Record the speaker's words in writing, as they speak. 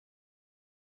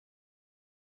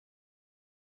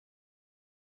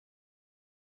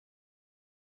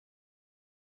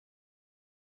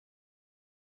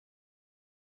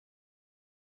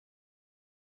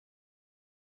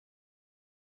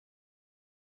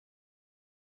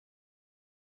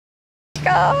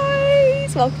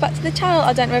guys, welcome back to the channel.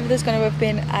 I don't know whether there's going to have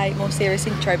been a more serious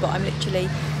intro, but I'm literally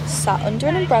sat under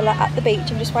an umbrella at the beach.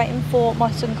 I'm just waiting for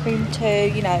my sun cream to,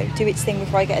 you know, do its thing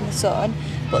before I get in the sun.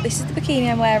 But this is the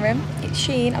bikini I'm wearing. It's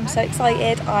Shein. I'm so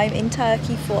excited. I'm in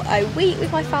Turkey for a week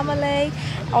with my family.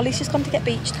 Ollie's just gone to get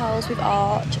beach towels with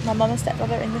Arch. My mum and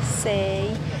stepbrother are in the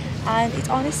sea, and it's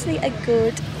honestly a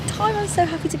good time. I'm so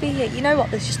happy to be here. You know what,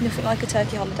 there's just nothing like a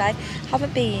Turkey holiday.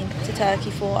 Haven't been to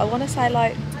Turkey for, I want to say,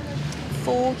 like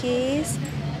 4 years,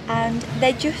 and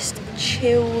they're just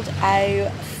chilled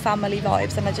out family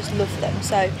vibes, and I just love them.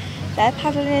 So they're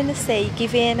paddling in the sea,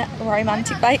 giving a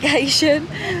romantic vacation.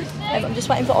 I'm just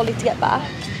waiting for Ollie to get back.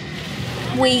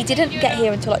 We didn't get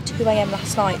here until like 2 AM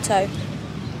last night, so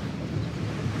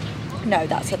no,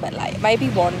 that's a bit late. Maybe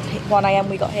 1 AM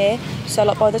we got here. So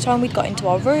like by the time we'd got into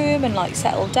our room and like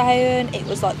settled down, it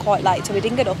was like quite late. So we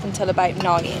didn't get up until about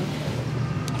 9.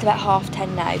 It's about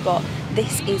 10:30 now, but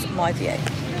this is my view.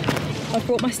 I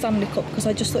brought my Stanley cup because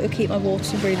I just thought it would keep my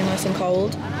water really nice and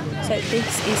cold. So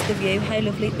this is the view. How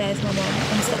lovely. There's my mum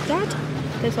and stepdad.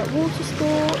 There's like water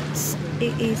sports.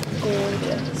 It is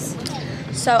gorgeous.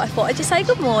 So I thought I'd just say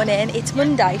good morning. It's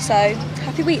Monday, so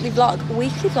happy weekly vlog.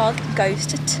 Weekly vlog goes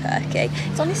to Turkey.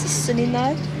 It's honestly stunning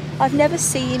though. I've never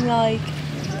seen like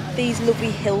these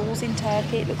lovely hills in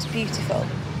Turkey. It looks beautiful.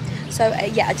 So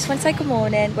yeah, I just want to say good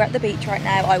morning. We're at the beach right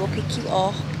now. I will pick you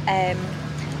up.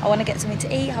 I want to get something to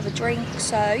eat, have a drink.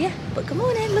 So yeah, but good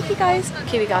morning. Love you guys.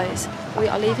 Here we guys. We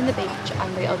are leaving the beach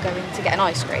and we are going to get an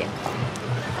ice cream.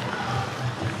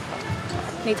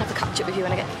 Need to have a catch up with you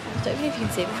when I get. I don't know if you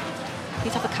can see me.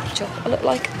 Need to have a catch up. I look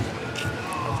like.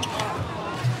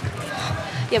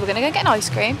 Yeah, we're gonna go get an ice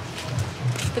cream.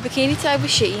 The bikini today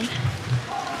was Shein.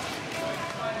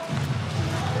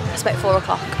 It's about 4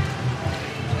 o'clock.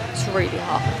 It's really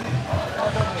hot.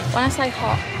 When I say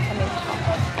hot, I mean hot.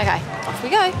 Okay, off we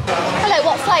go. Hello,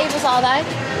 what flavours are they?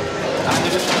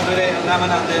 Lemon.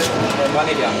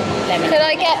 Could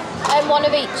I get one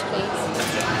of each, please?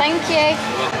 Thank you.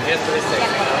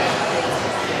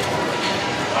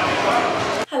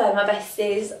 Hello, my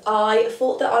besties. I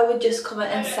thought that I would just come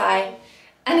and say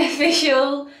an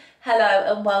official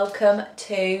hello and welcome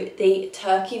to the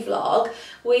Turkey vlog.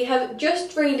 We have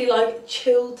just really like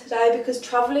chilled today because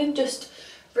travelling just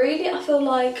really, I feel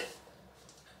like,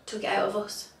 took it out of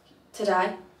us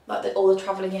today. Like all the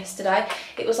travelling yesterday.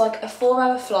 It was like a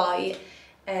 4-hour flight.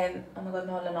 Oh my god,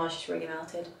 my Laneige just really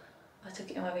melted. I took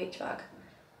it in my beach bag.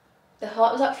 The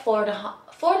flight was like 4.5.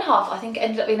 I think it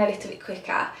ended up being a little bit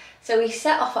quicker. So we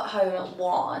set off at home at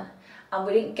 1 and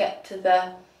we didn't get to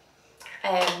the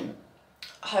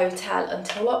hotel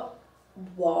until like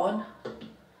 1.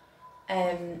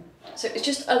 So it was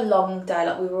just a long day.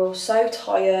 Like we were all so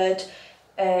tired,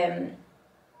 and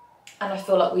I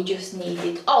feel like we just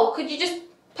needed. Oh, could you just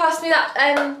pass me that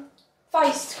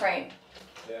ice cream?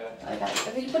 Yeah. Okay.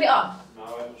 Have you put it on? No, I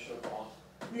haven't shut it on.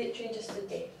 Literally just a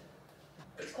dip.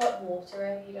 It's quite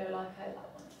watery. You don't like how that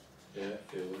one? Yeah,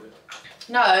 feel it.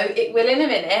 No, it will in a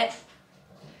minute.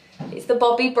 It's the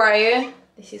Bobbi Brown.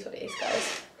 This is what it is,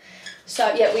 guys.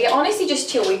 So yeah, we honestly just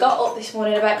chill. We got up this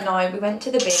morning about 9. We went to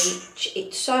the beach.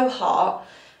 It's so hot.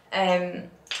 I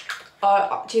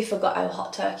actually forgot how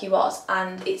hot Turkey was,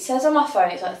 and it says on my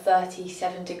phone it's like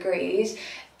 37 degrees.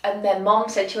 And then Mom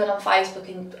said she went on Facebook,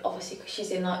 and obviously because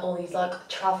she's in like all these like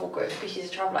travel groups because she's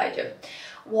a travel agent,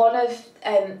 one of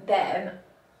them,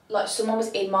 like someone was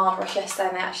in Marlborough yesterday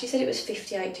and they actually said it was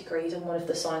 58 degrees on one of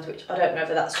the signs, which I don't know if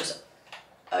that's just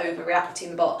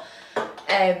overreacting, but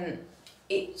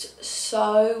it's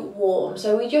so warm.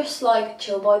 So we just like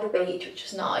chill by the beach, which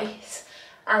was nice,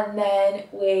 and then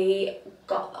we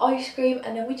got the ice cream,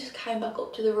 and then we just came back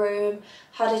up to the room,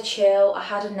 had a chill, I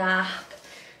had a nap,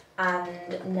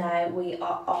 and now we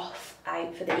are off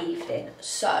out for the evening.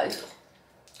 So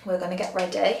we're gonna get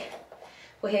ready.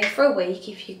 We're here for a week.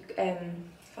 If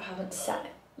I haven't said.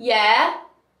 Yeah.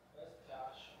 Where's the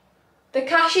cash? The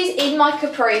cash is in my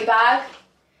Capri bag.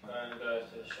 I'm going to go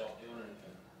to the shop. Do you want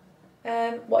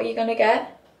anything? What are you gonna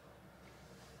get?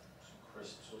 Some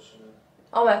crisps or something.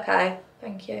 I'm okay,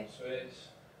 thank you. Sweets.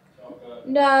 Chocolate.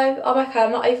 No, I'm okay.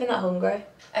 I'm not even that hungry.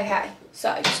 Okay,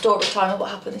 so story time of what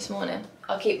happened this morning.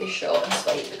 I'll keep this short and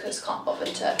sweet because I can't bother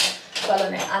to dwell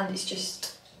on it, and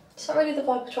it's not really the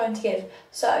vibe we're trying to give.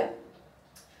 So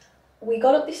we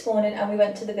got up this morning and we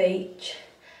went to the beach,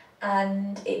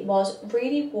 and it was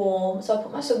really warm, so I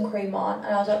put my sun cream on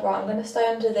and I was like, right, I'm going to stay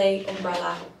under the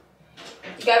umbrella.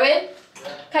 You going?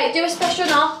 Yeah. Okay, do a special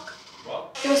knock.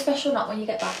 What? Do a special knock when you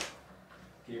get back.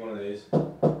 Give you one of these.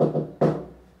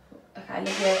 Okay,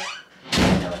 love you.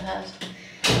 No one heard.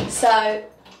 So,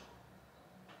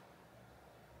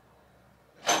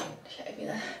 show me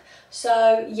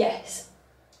So yes,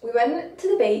 we went to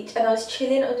the beach and I was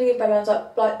chilling under the umbrella and I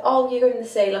was like, oh, you're going in the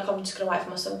sea, like I'm just gonna wait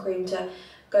for my sun cream to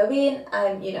go in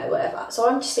and you know, whatever. So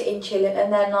I'm just sitting chilling,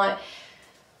 and then like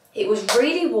it was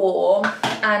really warm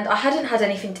and I hadn't had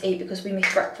anything to eat because we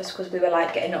missed breakfast because we were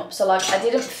like getting up. So like I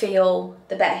didn't feel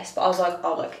the best, but I was like,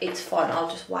 oh look, it's fine, I'll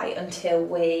just wait until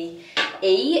we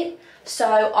eat.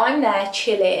 So I'm there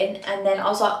chilling, and then I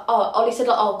was like, oh, Ollie said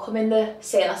like, oh, come in the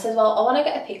sea, and I said, well, I want to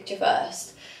get a picture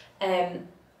first,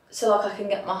 so like I can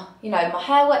get my, you know, my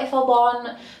hair wet if I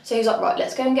want. So he was like, right,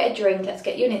 let's go and get a drink, let's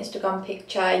get you an Instagram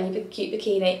picture and your cute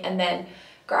bikini, and then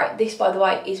great. This, by the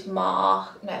way, is MAC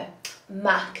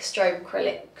Strobe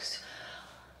Acrylics,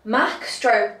 MAC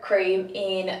Strobe Cream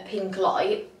in Pink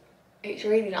Light. It's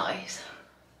really nice.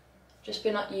 Just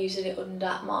been like using it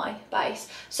under my base.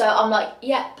 So I'm like,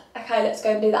 yep, okay, let's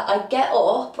go and do that. I get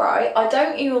up, right? I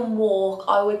don't even walk,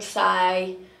 I would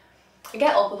say. I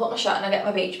get up, I put my shirt and I get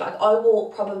my beach bag. I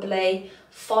walk probably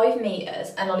 5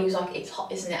 meters, and Ollie was like, it's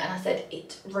hot, isn't it? And I said,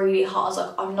 it's really hot. I was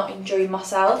like, I'm not enjoying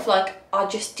myself. Like, I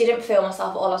just didn't feel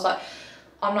myself at all. I was like,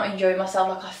 I'm not enjoying myself.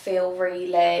 Like, I feel really,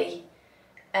 like,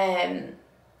 I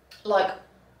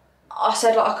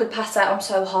said, like, I could pass out, I'm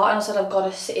so hot. And I said, I've got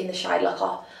to sit in the shade. Like,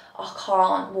 I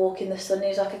can't walk in the sun. He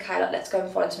was like, okay, like, let's go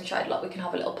and find some shade. Like, we can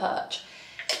have a little perch.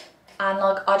 And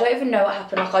like, I don't even know what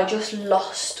happened. Like, I just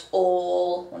lost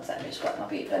all, one second, let me just wipe my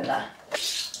beauty blender.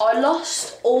 I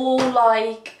lost all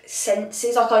like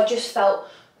senses. Like, I just felt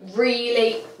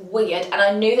really weird, and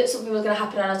I knew that something was gonna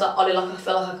happen, and I was like, Ollie, like, I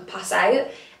feel like I could pass out.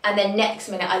 And then next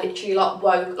minute I literally like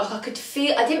woke, like I could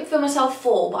feel, I didn't feel myself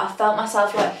fall, but I felt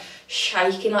myself like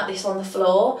shaking like this on the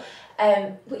floor,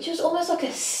 which was almost like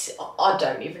I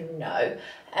don't even know.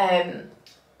 And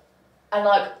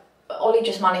like, Ollie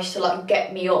just managed to like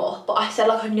get me up, but I said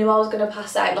like I knew I was gonna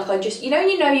pass out. Like, I just, you know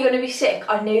you're gonna be sick.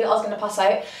 I knew that I was gonna pass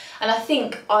out, and I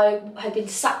think I had been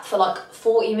sat for like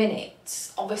 40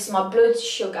 minutes. Obviously my blood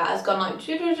sugar has gone like,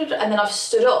 and then I've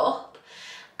stood up,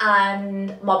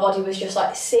 and my body was just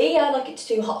like, see ya, like it's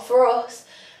too hot for us.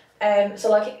 So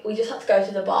like we just had to go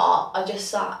to the bar. I just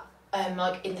sat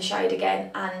like in the shade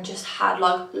again and just had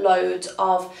like loads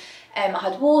of I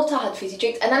had water, I had fizzy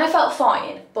drinks, and then I felt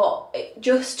fine. But it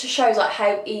just shows like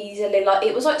how easily, like,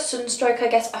 it was like sunstroke, I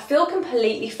guess. I feel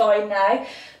completely fine now.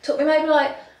 Took me maybe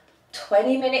like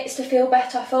 20 minutes to feel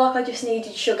better. I feel like I just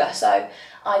needed sugar, so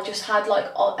I just had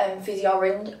like fizzy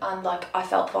orange, and like I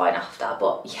felt fine after.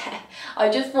 But yeah, I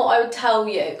just thought I would tell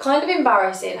you. Kind of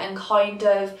embarrassing and kind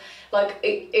of like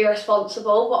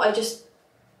irresponsible, but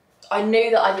I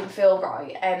knew that I didn't feel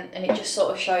right, and it just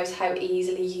sort of shows how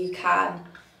easily you can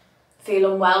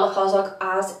feel unwell. Like, I was like,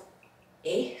 as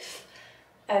if.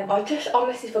 I just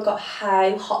honestly forgot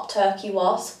how hot Turkey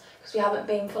was, because we haven't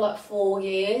been for like 4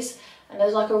 years, and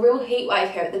there's like a real heat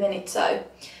wave here at the minute. So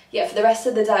yeah, for the rest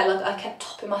of the day, like, I kept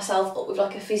topping myself up with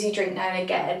like a fizzy drink now and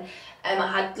again. I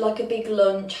had like a big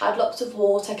lunch, had lots of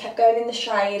water, kept going in the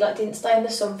shade, like didn't stay in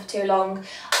the sun for too long.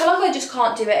 I feel like I just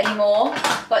can't do it anymore,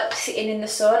 like sitting in the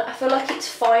sun. I feel like it's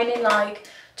fine in like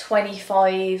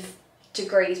 25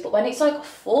 degrees, but when it's like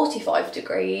 45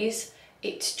 degrees,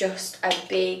 it's just a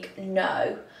big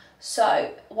no.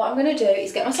 So what I'm gonna do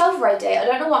is get myself ready. I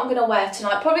don't know what I'm gonna wear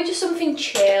tonight, probably just something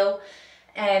chill,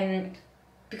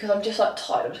 because I'm just like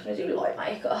tired. I'm just gonna do light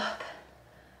makeup.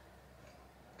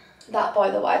 That,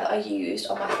 by the way, that I used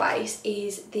on my face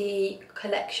is the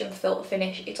Collection Filter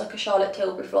Finish. It's like a Charlotte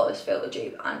Tilbury Flawless Filter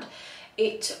Dupe, and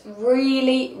it's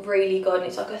really, really good, and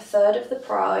it's like a third of the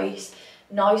price.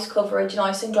 Nice coverage,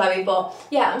 nice and glowy. But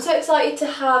yeah, I'm so excited to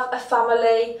have a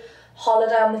family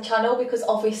holiday on the channel, because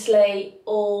obviously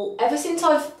ever since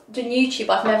I've done YouTube,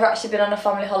 I've never actually been on a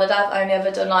family holiday. I've only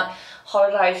ever done like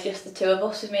holidays, just the two of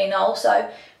us, with me and Noel. So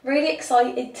really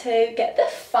excited to get the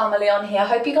family on here. I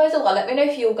hope you guys are well. Let me know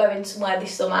if you're going somewhere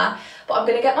this summer. But I'm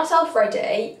going to get myself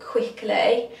ready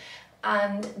quickly,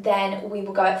 and then we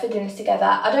will go out for dinner together.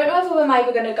 I don't know if we're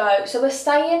maybe going to go, so we're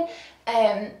staying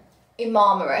in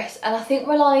Marmaris, and I think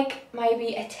we're like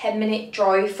maybe a 10-minute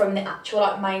drive from the actual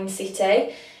like main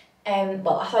city.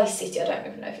 Well, I say city, I don't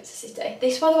even know if it's a city.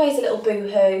 This, by the way, is a little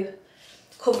Boohoo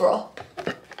cover up,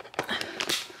 but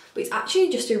it's actually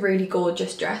just a really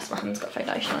gorgeous dress. My hand's got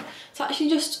foundation on. It's actually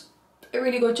just a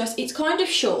really good dress. It's kind of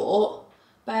short,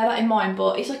 bear that in mind,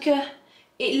 but it's like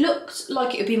it looks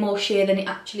like it would be more sheer than it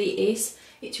actually is.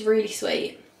 It's really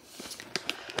sweet.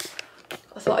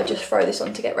 I thought I'd just throw this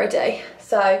on to get ready.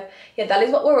 So yeah, that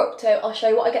is what we're up to. I'll show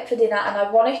you what I get for dinner, and I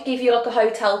want to give you like a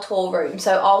hotel tour room.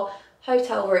 So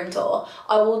hotel room tour.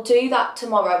 I will do that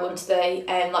tomorrow once the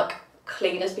like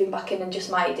cleaner's been back in and just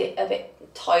made it a bit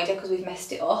tidier, because we've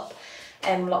messed it up.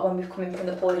 like when we've come in from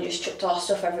the pool and just chucked our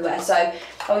stuff everywhere. So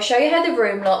I'll show you how the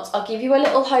room looks. I'll give you a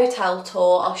little hotel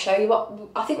tour. I'll show you what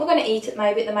I think we're going to eat at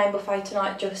maybe at the main buffet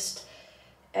tonight, just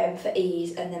for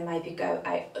ease, and then maybe go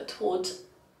out towards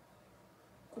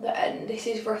the end. This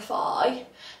is Rafai.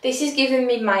 This is giving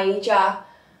me major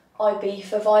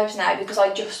Ibiza vibes now, because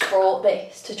I just brought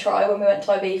this to try when we went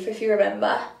to Ibiza, if you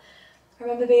remember. I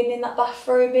remember being in that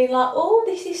bathroom being like, oh,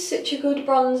 this is such a good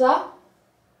bronzer.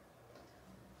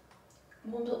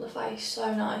 Warms up the face,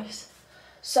 so nice.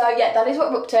 So yeah, that is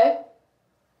what we're up to.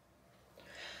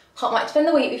 Can't wait to spend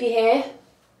the week with you here.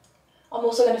 I'm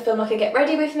also going to film like a get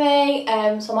ready with me,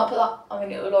 so I might put that, I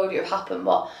mean it will already have happened,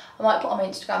 but I might put on my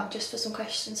Instagram just for some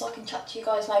questions so I can chat to you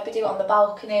guys, maybe do it on the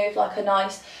balcony with like a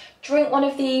nice drink one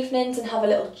of the evenings and have a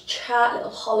little chat, little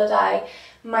holiday,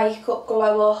 makeup,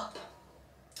 glow up.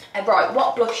 Right,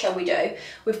 what blush shall we do?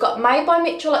 We've got Made by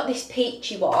Mitchell, like this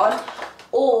peachy one,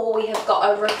 or we have got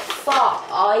a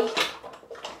Rafai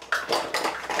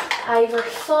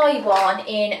one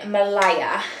in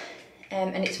Malaya,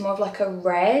 and it's more of like a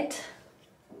red.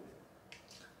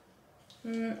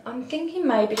 I'm thinking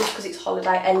maybe just because it's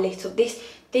holiday, a little.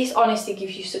 This honestly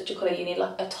gives you such a colour. You need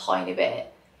like a tiny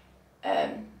bit,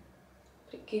 but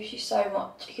it gives you so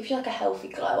much. It gives you like a healthy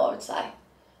glow, I would say.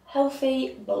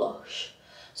 Healthy blush.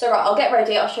 So right, I'll get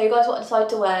ready, I'll show you guys what I decide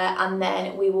to wear, and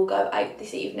then we will go out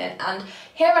this evening. And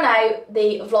here on out,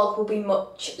 the vlog will be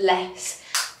much less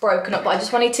broken up, but I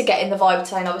just wanted to get in the vibe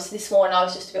today. And obviously this morning I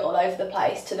was just a bit all over the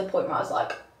place, to the point where I was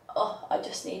like, oh, I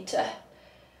just need to,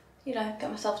 you know, get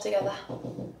myself together.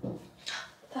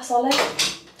 That's all it.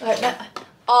 I hope not.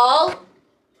 All.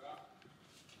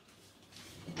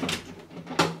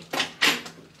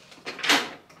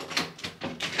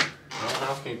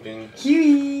 Housekeeping.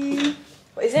 Huey.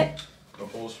 What is it?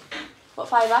 Ruffles. What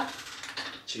flavour?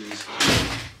 Cheese.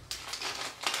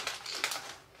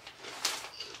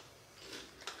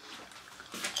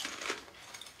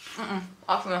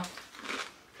 Half of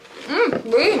me.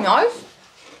 Really nice.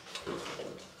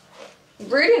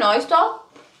 Really nice, though.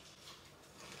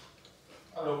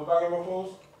 I love a bag of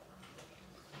Ruffles.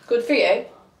 Good for you.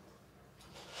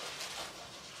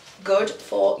 Good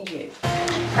for you.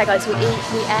 Hi guys, we ate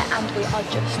and we are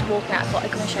just walking out. I thought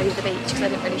I'd come and show you the beach because I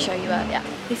didn't really show you earlier.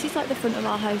 This is like the front of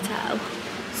our hotel.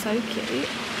 So cute.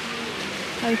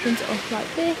 Opens up like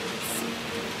this.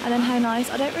 And then how nice.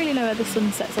 I don't really know where the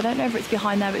sun sets. I don't know if it's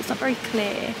behind there, but it's not very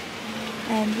clear.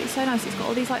 But it's so nice. It's got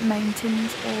all these like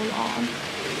mountains all on.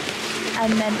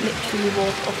 And then literally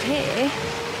walk up here.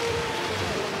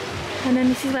 And then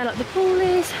this is where like the pool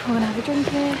is. We're gonna have a drink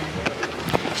here.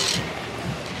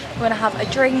 We're going to have a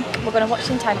drink, we're going to watch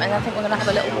Entertainment, and I think we're going to have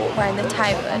a little walk around the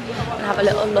town and have a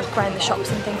little look around the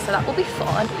shops and things, so that will be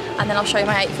fun. And then I'll show you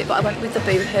my outfit, but I went with the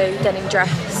Boohoo denim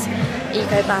dress,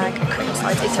 Ego bag, cream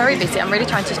size. It's very busy, I'm really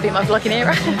trying to speed my vlogging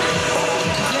era.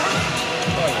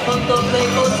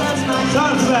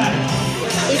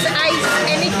 Is ice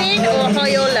anything or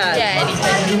high or low? Yeah,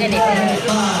 anything.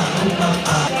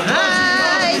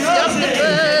 Hi, stop the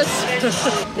bus!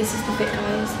 This is the fit,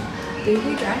 guys.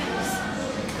 Boohoo dress,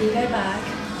 Ego bag,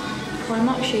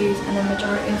 Primark shoes, and then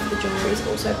majority of the jewellery is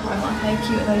also Primark. How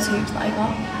cute are those hoops that I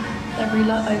got? They're really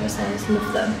like oversized,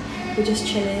 love them. We're just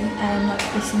chilling and like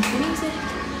listening to music,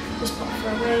 just pop for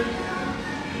a wee.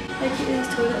 How cute are these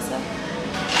toilets though?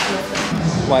 Love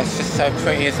them. Well, it's just so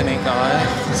pretty, isn't it,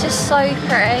 guys? It's just so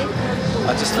pretty.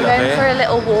 I just We're love going it. for a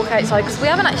little walk outside because we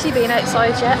haven't actually been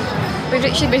outside yet. We've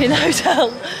literally been in the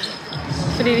hotel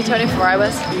for nearly 24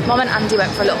 hours. Mum and Andy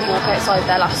went for a little walk outside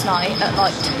there last night at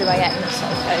like 2 AM, I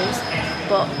suppose.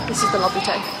 But this is the lobby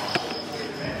too.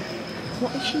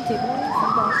 What is she doing?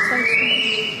 That's so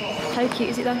strange. How cute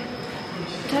is it though?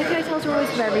 Tokyo hotels are always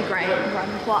very great and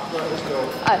grand. What?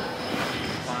 Oh.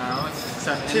 Wow, it's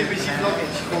so Too busy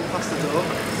vlogging, she walked past the door.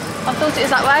 I thought it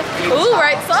was that way. Ooh,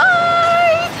 we're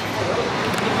outside!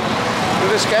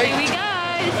 With a skate. Here we go.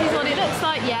 This is what it looks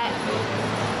like, yeah.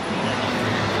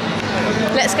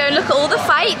 Let's go and look at all the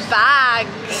fake bags.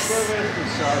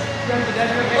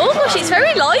 Oh gosh, it's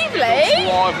very lively.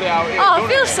 Lively out here. Oh, I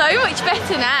feel so much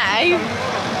better now.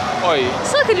 Oi.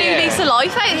 It's like a new lease of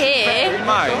life out here.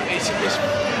 Mate, it's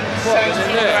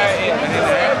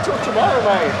till tomorrow,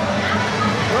 mate.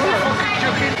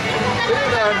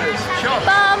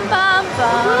 Bum, bum,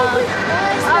 bum.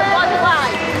 Oh, by the way,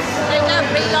 they don't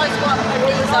realise what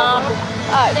these are.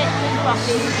 Oh.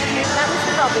 That was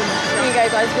the Robin. Here you go,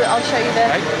 guys. I'll show you the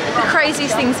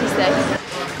craziest things we see.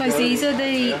 Guys, these are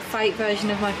the fake version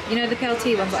of my, you know, the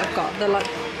PLT ones that I've got. They're like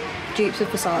dupes of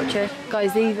Versace.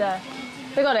 Guys, these are.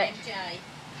 We got it.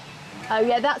 Oh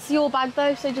yeah, that's your bag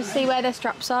though. So just see where their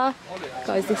straps are.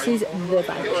 Guys, this is the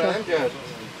bag shop.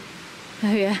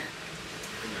 Oh yeah.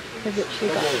 They've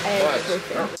literally got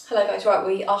everything. Hello guys, right,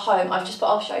 we are home.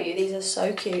 I'll show you. These are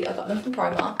so cute. I got them from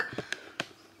Primark.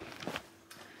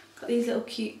 Got these little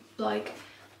cute, like,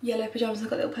 yellow pyjamas. I've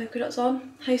got little polka dots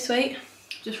on. How sweet.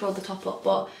 Just rolled the top up,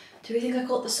 but do we think I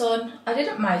caught the sun? I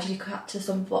didn't majorly catch the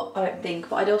sun, but I don't think.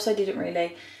 But I also didn't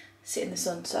really sit in the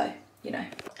sun, so, you know.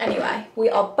 Anyway,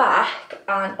 we are back,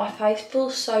 and my face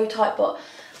feels so tight, but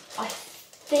I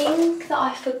think that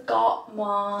I forgot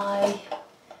my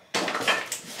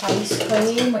face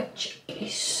cream, which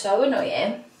is so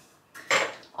annoying.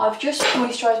 I've just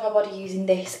moisturised my body using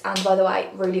this, and by the way,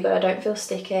 really good. I don't feel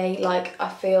sticky, like I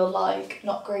feel like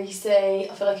not greasy.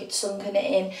 I feel like it's sunken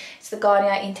in. It's the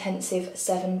Garnier Intensive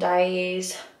 7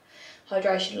 Days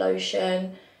Hydration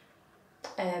Lotion,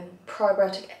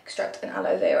 probiotic extract and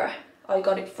aloe vera. I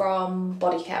got it from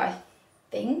Body Care, I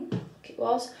think it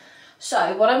was.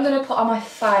 So what I'm going to put on my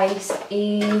face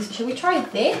is, shall we try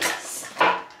this?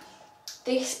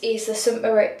 This is the St.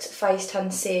 Moritz Face Tan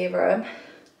Serum,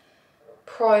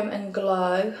 Prime and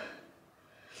Glow.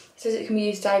 It says it can be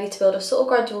used daily to build a subtle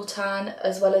gradual tan,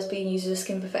 as well as being used as a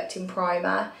skin perfecting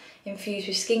primer, infused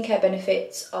with skincare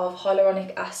benefits of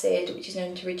hyaluronic acid, which is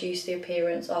known to reduce the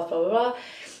appearance of blah blah blah.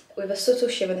 With a subtle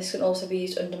shimmer, this can also be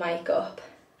used under makeup.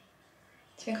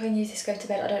 Do you think I can use this to go to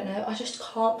bed? I don't know. I just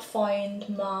can't find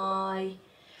my...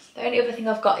 The only other thing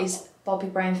I've got is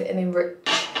Bobbi Brown Vitamin Rich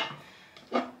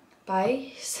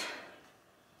base.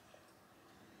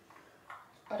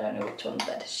 I don't know which one's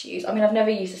better to use. I mean, I've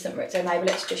never used the St. Moritz, so maybe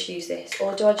let's just use this.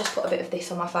 Or do I just put a bit of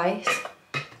this on my face?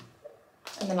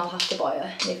 And then I'll have to buy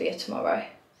a Nivea tomorrow.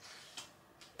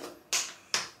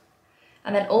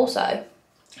 And then also, I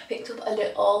picked up a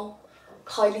little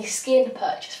Kylie Skin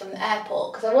purchase from the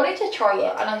airport because I wanted to try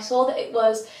it, and I saw that it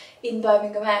was in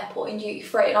Birmingham Airport in duty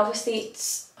free, and obviously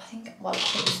it's, I think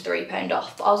it's £3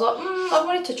 off, but I was like, I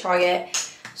wanted to try it.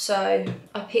 So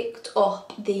I picked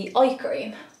up the eye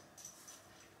cream.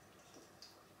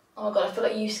 Oh my god, I feel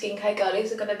like you skincare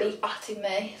girlies are going to be atting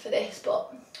me for this,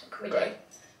 but what can we do?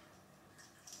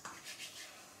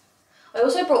 I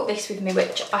also brought this with me,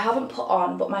 which I haven't put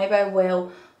on, but maybe I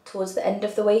will towards the end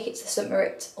of the week. It's the St.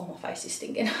 Moritz. Oh, my face is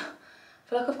stinging. I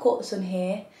feel like I've caught the sun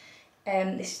here.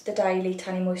 This is the Daily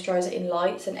Tanning Moisturiser in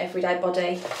Lights, and Everyday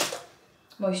Body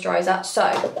Moisturiser.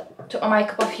 So, took my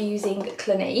makeup off using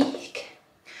Clinique.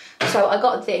 So I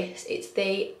got this. It's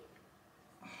the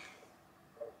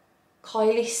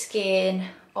Kylie Skin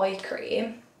eye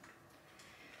cream.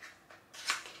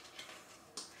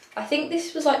 I think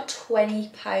this was like £20.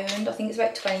 I think it's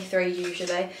about 23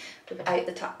 usually without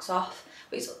the tax off.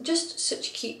 But it's just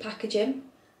such cute packaging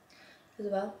as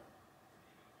well.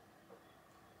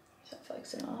 Is that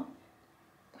focusing on?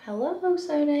 Hello,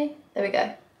 Sony. There we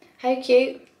go. How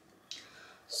cute.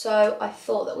 So I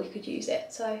thought that we could use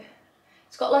it. So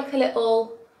it's got like a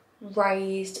little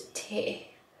raised tip.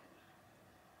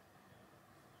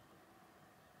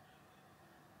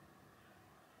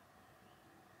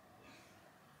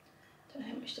 Don't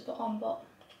know how much to put on, but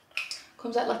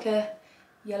comes out like a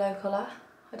yellow colour.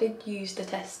 I did use the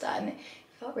tester and it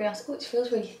felt really nice. Oh, it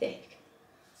feels really thick.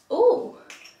 Oh,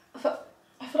 I feel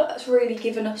like that's really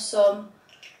given us some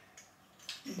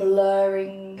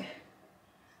blurring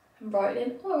and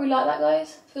brightening. Oh, I really like that,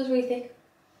 guys. Feels really thick.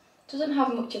 Doesn't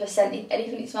have much of a scent. If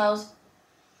anything, it smells...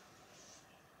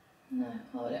 No,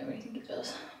 oh, I don't really think it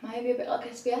does. Maybe a bit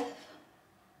like SPF.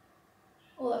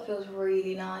 Oh, that feels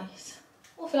really nice.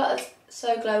 Oh, I feel like that's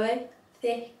so glowy,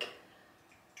 thick.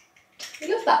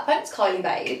 We love that. Thanks, Kylie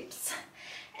babes.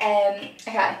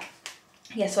 Okay.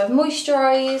 Yeah, so I've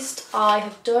moisturised. I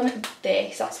have done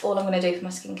this. That's all I'm going to do for my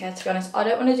skincare, to be honest. I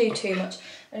don't want to do too much.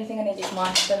 The only thing I need is my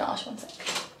Laneige. One sec.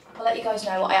 I'll let you guys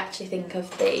know what I actually think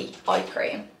of the eye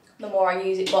cream the more I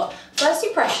use it. But first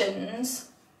impressions,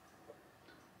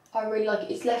 I really like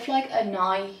it. It's left like a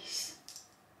nice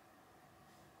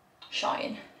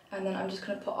shine. And then I'm just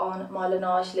going to put on my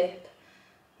Laneige lip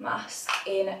mask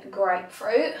in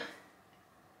Grapefruit.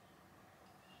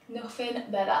 Nothing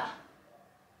better.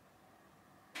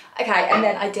 Okay, and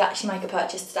then I did actually make a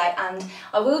purchase today, and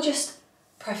I will just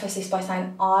preface this by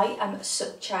saying I am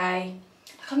such a...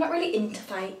 Like, I'm not really into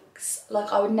fakes.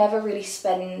 Like, I would never really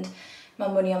spend my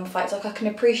money on fakes. Like, I can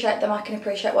appreciate them, I can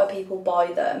appreciate why people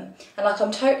buy them. And like,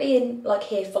 I'm totally in, like,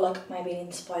 here for like maybe an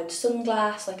inspired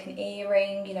sunglass, like an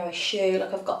earring, you know, a shoe.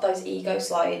 Like, I've got those ego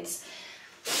slides.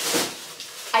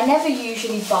 I never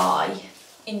usually buy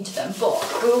into them, but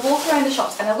we were walking around the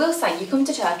shops, and I will say, you come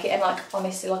to Turkey and like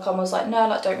honestly, like I was like, no,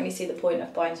 like don't really see the point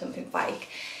of buying something fake.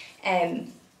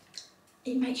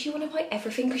 it makes you want to buy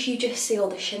everything because you just see all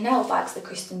the Chanel bags, the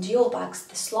Christian Dior bags,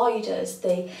 the sliders,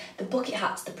 the bucket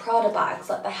hats, the Prada bags.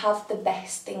 Like, they have the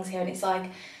best things here, and it's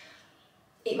like,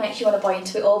 it makes you want to buy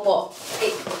into it all. But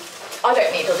I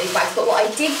don't need all these bags. But what I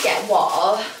did get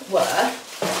were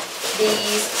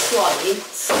these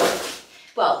slides.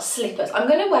 Well, slippers. I'm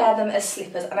going to wear them as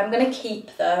slippers, and I'm going to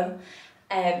keep them.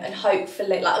 And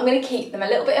hopefully, like, I'm going to keep them a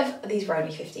little bit of, these were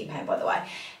only £15 by the way,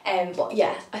 but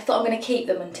yeah, I thought I'm going to keep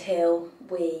them until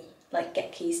we, like,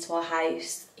 get keys to our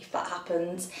house, if that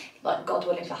happens, like, God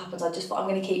willing, if that happens. I just thought I'm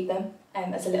going to keep them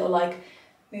as a little, like,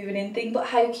 moving in thing. But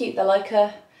how cute, they're like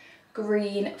a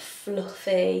green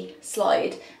fluffy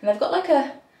slide, and they've got like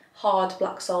a hard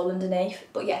black sole underneath.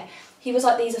 But yeah, he was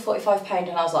like, these are £45,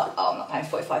 and I was like, oh, I'm not paying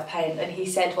 £45. And he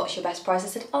said, what's your best price? I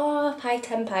said, oh, I'll pay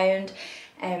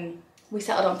 £10. We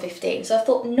settled on 15, so I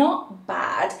thought not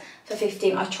bad for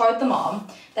 15. I tried them on.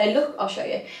 They look, I'll show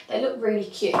you. They look really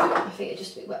cute. My feet are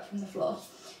just a bit wet from the floor.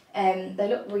 They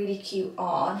look really cute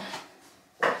on.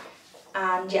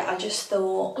 And yeah, I just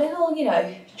thought, little, you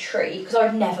know, treat, because I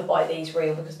would never buy these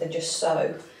real because they're just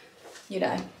so, you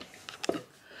know.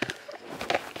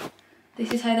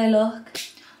 This is how they look.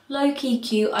 Low-key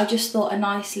cute. I just thought a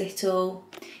nice little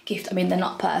gift. I mean, they're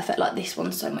not perfect. Like, this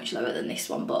one's so much lower than this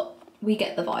one, but we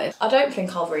get the vibe. I don't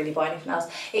think I'll really buy anything else.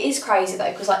 It is crazy though,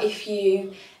 because like, if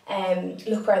you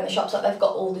look around the shops, like, they've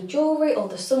got all the jewellery, all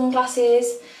the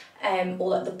sunglasses, all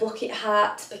like the bucket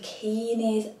hats,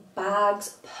 bikinis,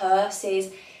 bags,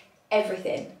 purses,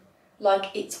 everything. Like,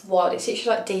 it's wild. It's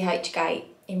literally like DH Gate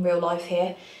in real life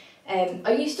here.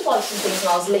 I used to buy some things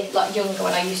when I was like younger,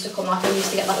 when I used to come, like, I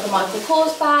used to get like a Michael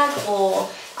Kors bag, or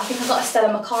I think I got a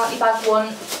Stella McCartney bag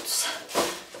once.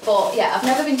 But yeah, I've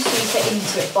never been super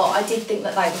into it, but I did think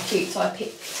that they were cute, so I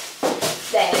picked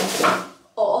them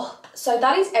up. So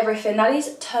that is everything. That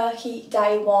is Turkey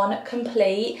Day 1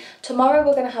 complete. Tomorrow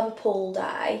we're going to have a pool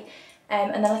day,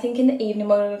 and then I think in the evening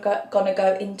we're going to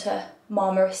go into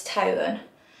Marmaris Town.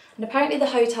 And apparently the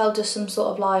hotel does some sort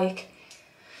of like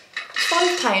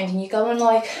 £5, and you go on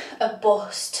like a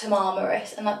bus to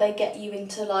Marmaris, and like they get you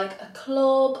into like a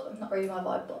club. Not really my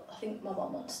vibe, but I think my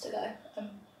mum wants to go.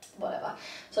 Whatever,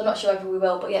 so I'm not sure whether we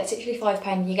will, but yeah, it's literally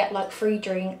 £5. You get like free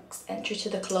drinks, entry to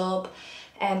the club,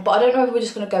 but I don't know if we're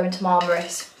just going to go into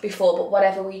Marmaris before, but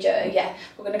whatever we do, yeah,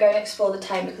 we're going to go and explore the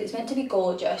town because it's meant to be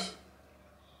gorgeous.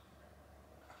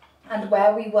 And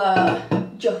where we were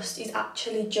is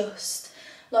actually just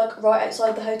like right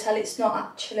outside the hotel. It's not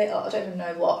actually, I don't even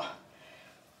know what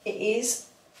it is,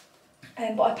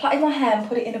 but I plaited my hair and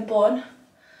put it in a bun,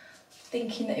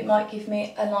 thinking that it might give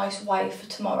me a nice wave for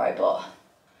tomorrow, but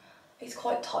it's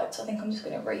quite tight, so I think I'm just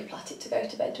going to replait it to go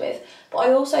to bed with. But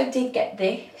I also did get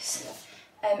this.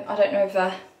 I don't know if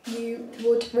you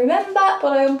would remember, but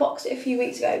I unboxed it a few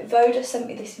weeks ago. Voda sent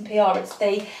me this in PR. It's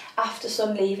the After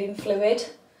Sun Leave-In Fluid.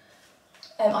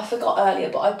 I forgot earlier,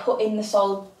 but I put in the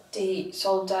Sol de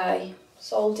Janeiro,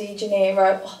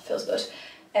 oh, it feels good,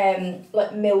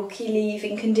 like milky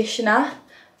leave-in conditioner.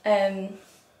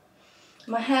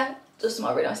 My hair does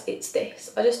smell really nice. It's this.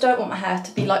 I just don't want my hair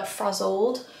to be like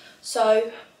frazzled.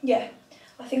 So yeah,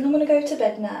 I think I'm going to go to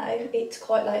bed now. It's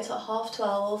quite late, it's like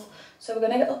 12:30. So we're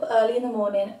going to get up early in the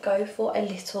morning, go for a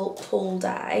little pool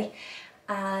day.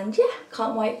 And yeah,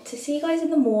 can't wait to see you guys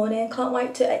in the morning. Can't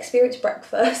wait to experience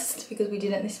breakfast because we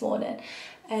didn't this morning.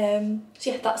 So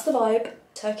yeah, that's the vibe.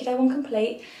 Turkey Day 1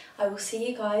 complete. I will see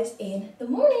you guys in the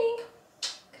morning.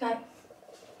 Good night.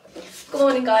 Good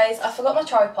morning guys. I forgot my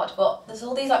tripod, but there's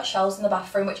all these like shelves in the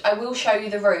bathroom, which I will show you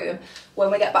the room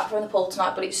when we get back from the pool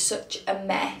tonight, but it's such a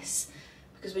mess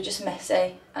because we're just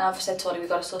messy, and I've said to Toddy we've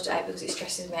got to sort it out because it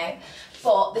stresses me out.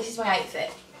 But this is my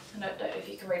outfit. I don't know if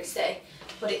you can really see,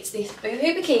 but it's this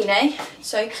Boohoo bikini. It's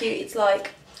so cute. It's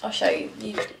like, I'll show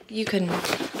you. You can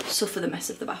suffer the mess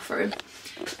of the bathroom.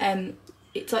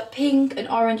 It's like pink and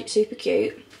orange. It's super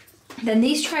cute. Then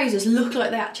these trousers look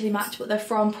like they actually match, but they're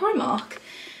from Primark.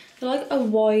 They're like a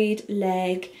wide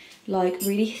leg, like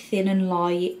really thin and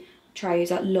light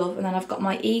trouser, love. And then I've got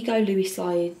my Ego Louis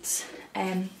Slides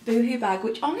Boohoo bag,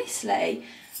 which honestly,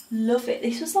 love it.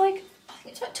 This was like, I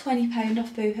think it's like £20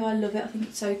 off Boohoo. I love it, I think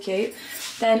it's so cute.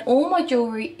 Then all my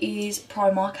jewellery is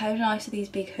Primark. How nice are these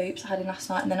big hoops I had in last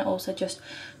night, and then I also just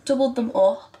doubled them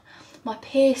up. My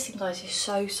piercing, guys, is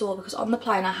so sore because on the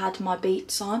plane I had my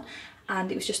Beats on, and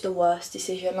it was just the worst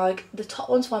decision. Like, the top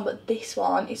one's fine, but this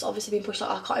one, it's obviously been pushed.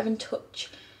 Like, I can't even touch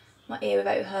my ear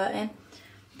without it hurting.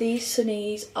 These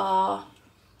sunnies are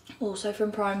also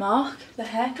from Primark. The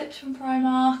hair clips from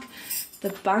Primark. The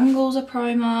bangles are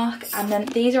Primark. And then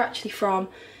these are actually from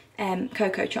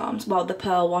Coco Charms. Well, the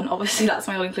pearl one, obviously that's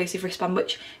my all-inclusive wristband,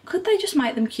 which could they just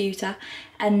make them cuter?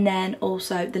 And then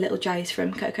also the little J's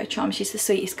from Coco Charms. She's the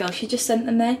sweetest girl. She just sent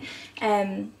them me.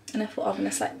 And I thought I'm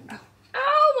gonna say,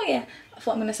 oh my ear. I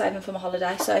thought I'm gonna save them for my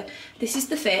holiday. So this is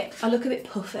the fit. I look a bit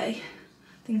puffy.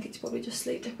 I think it's probably just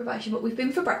sleep deprivation, but we've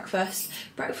been for breakfast.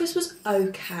 Breakfast was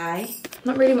okay.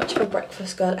 Not really much of a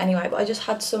breakfast girl anyway, but I just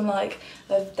had some like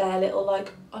of their little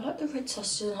like, I like the red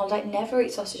sausages on holiday. Never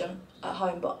eat sausage at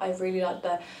home, but I really like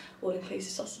the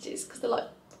all-inclusive sausages because they're like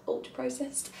ultra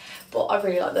processed, but I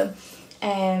really like them.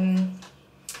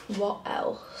 What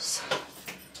else?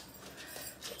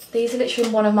 These are literally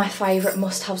one of my favourite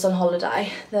must-haves on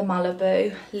holiday. The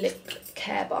Malibu Lip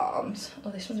Care Balms.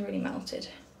 Oh, this one's really melted.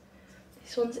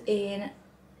 This one's in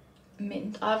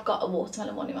mint. I've got a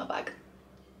watermelon one in my bag.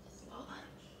 What?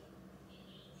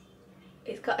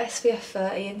 It's got SPF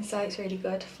 30 in, so it's really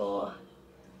good for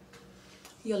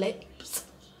your lips.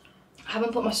 I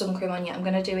haven't put my sun cream on yet. I'm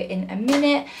going to do it in a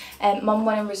minute. Mum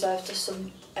went and reserved us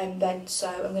some beds, so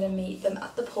I'm going to meet them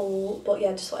at the pool. But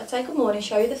yeah, just thought I'd take a morning,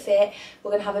 show you the fit.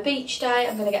 We're going to have a beach day.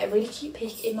 I'm going to get a really cute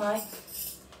pic in my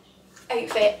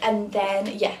outfit, and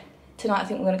then yeah, tonight I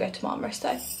think we're going to go to Marlborough.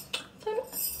 So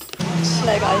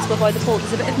hello guys, we're by the pool.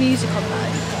 There's a bit of music on though.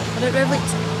 I don't know if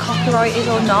it's copyrighted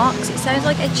or not, because it sounds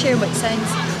like Ed Sheeran, but it sounds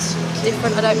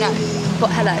different, I don't know. But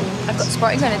hello, I've got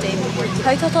Sprite and grenadine.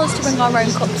 Hotel told us to bring our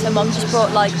own cups, and Mum just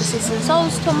brought like the Sisters and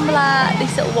Souls tumbler,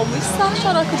 this little one with slash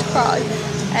on, I could cry.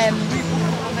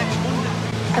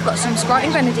 I've got some Sprite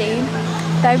and grenadine.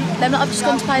 Then I've just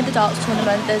gone to play the darts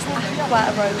tournament. There's aqua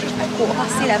aerobic at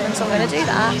 11:15, so I'm going to do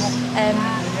that.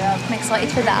 I'm excited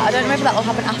for that. I don't know if that will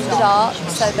happen after dark,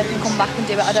 so they can come back and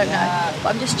do it, I don't know.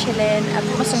 But I'm just chilling, I've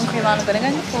put my sun cream on, I'm going to go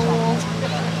in the pool.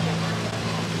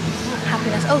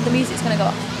 Happiness. Oh, the music's going to go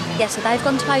off. Yeah, so they've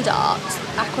gone to play darts.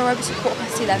 Aqua aerobics at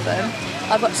 11:15.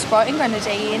 I've got Sprite and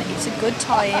grenadine. It's a good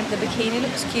time. The bikini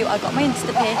looks cute. I got my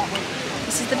Insta pic.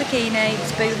 This is the bikini. It's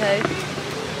boohoo.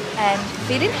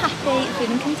 Feeling happy,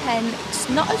 feeling content. It's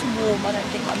not as warm, I don't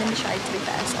think. I'm in the shade to be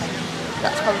fair, so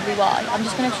that's probably why. I'm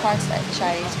just going to try and stay in the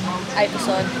shade, out the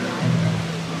sun.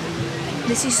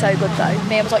 This is so good though.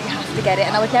 Mia was like, you have to get it,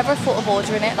 and I would never have thought of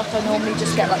ordering it. Like I normally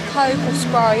just get like Coke or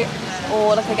Sprite,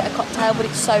 or like I get a cocktail, but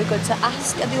it's so good to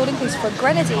ask at the all-inclusive for a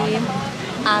grenadine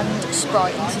and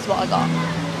Sprite, and this is what I got.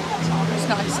 It's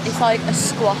nice. It's like a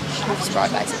squash with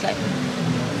Sprite basically.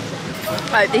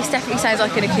 Oh, this definitely sounds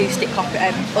like an acoustic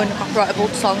uncopyrightable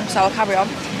song, so I'll carry on.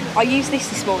 I used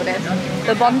this morning,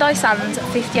 the Bondi Sands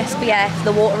 50 SPF,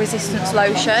 the water resistance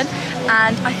lotion,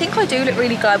 and I think I do look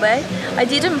really glowy. I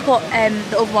didn't put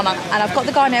the other one on, and I've got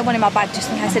the Garnier one in my bag just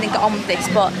in case I didn't get on with this,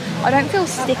 but I don't feel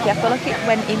sticky. I feel like it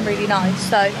went in really nice.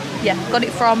 So yeah, got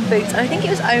it from Boots, and I think it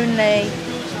was only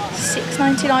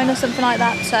 $6.99 or something like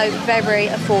that, so very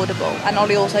affordable. And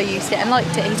Ollie also used it and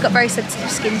liked it. He's got very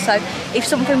sensitive skin, so if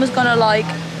something was gonna like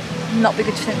not be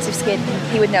good for sensitive skin,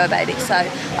 he would know about it. So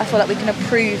I feel like we can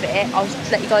approve it. I'll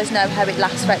let you guys know how it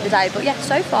lasts throughout the day, but yeah,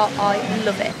 so far I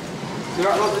love it.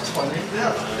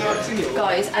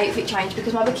 Guys, outfit change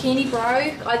because my bikini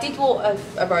broke. I did water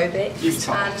aerobics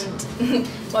and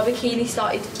my bikini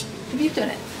started, have you done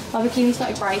it? My bikini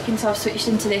started breaking, so I've switched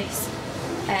into this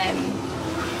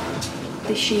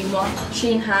this Shein one.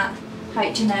 Shein hat,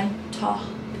 H&M top,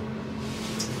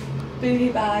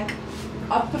 boohoo bag.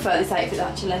 I prefer this outfit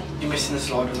actually. You're missing the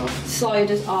sliders off.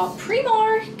 Sliders are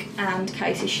Primark and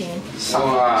Casey Shein.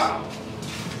 Wow.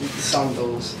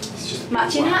 Sandals. It's just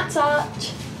Matching hat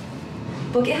touch.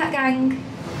 Bucket hat gang.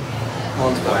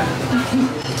 One's black.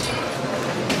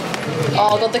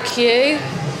 Oh god, the queue.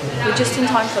 We're just in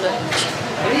time for lunch.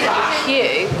 The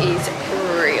queue is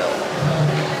real.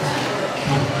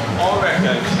 I reckon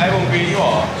everyone beat you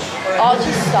are.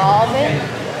 Archie's starving.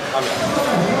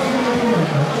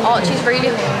 Archie's really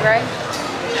hungry.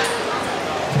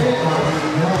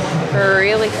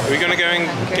 Really. Are we going to go and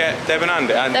get Deb and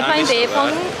Andy? They're playing beer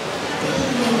pong.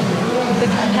 The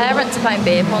parents are playing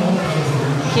beer pong.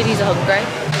 Kiddies are hungry.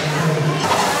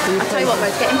 I tell you what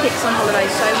guys, getting pics on holiday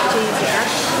is so much easier.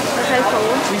 Okay,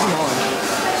 cool.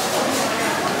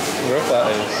 Where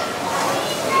that is?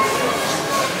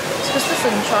 It's just the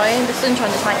sunshine just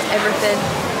makes everything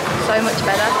so much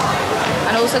better.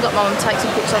 And I also got my mum to take some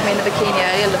pics of me in the bikini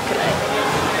earlier,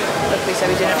 luckily, so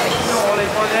we didn't miss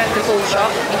the full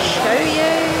shot. Let me show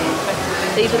you.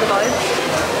 These are the vibes.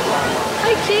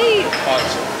 How cute!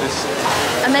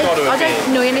 And they, I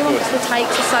don't know anyone because the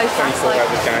takes are so fast, like a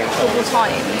couple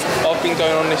times. I've been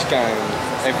going on this game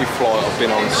every flight I've been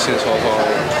on since I was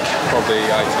probably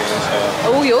 18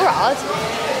 so. Oh, you're hard.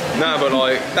 No, but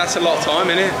like, that's a lot of time,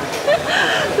 innit?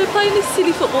 They're playing this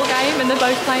silly football game and they're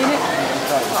both playing it.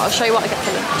 I'll show you what I get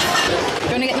for lunch. Do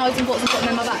you want to get knives and forks and put them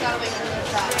in my bag?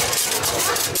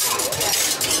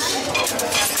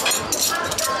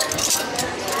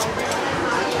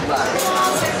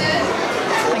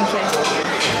 Thank you.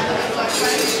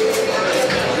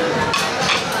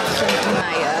 Some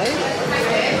mayo.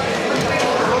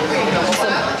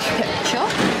 Some ketchup.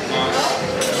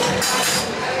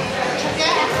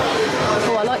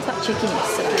 Oh, I liked that chicken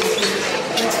yesterday.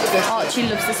 Archie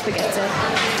loves the spaghetti.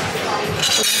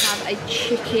 We have a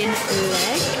chicken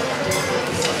leg.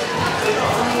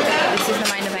 This is the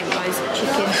main event, guys.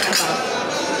 Chicken kebab.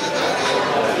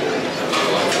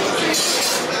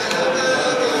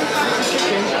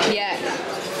 Yeah.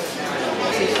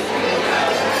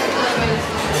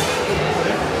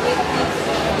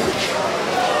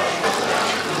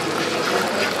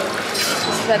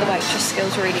 This is where the waitress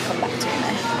skills really come back to me.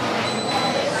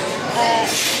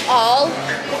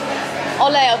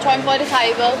 Ollie, I'll try and find a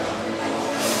table.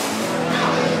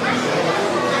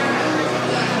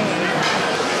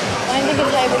 I don't think a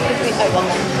table could be open.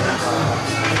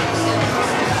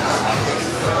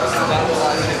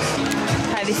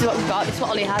 Okay, this is what we've got. This is what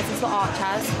Ollie has. This is what Arch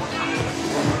has.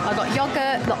 I've got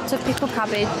yoghurt, lots of pickled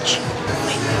cabbage.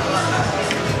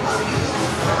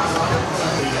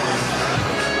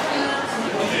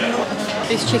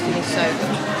 This chicken is so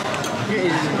good.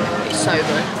 It's so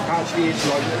good. Actually, it's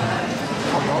like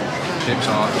Chips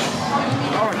Arch.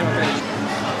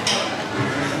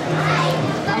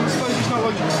 I suppose it's not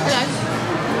like. Hello.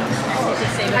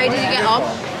 How did you get on?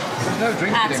 There's no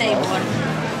drink I'd say involved. one.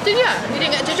 Did you? You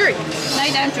didn't get to drink? No,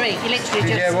 you don't drink. You literally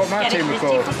just Yeah, what my get it team was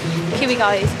with called. Here we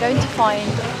guys, going to find,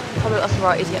 probably look like a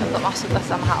right idiot, I've got my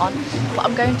sunglasses and my hat on, but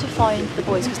I'm going to find the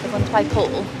boys because they're going to play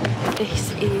pool.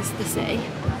 This is the sea.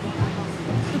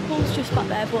 The pool's just back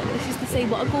there, but this is the sea.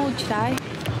 What a gorge day.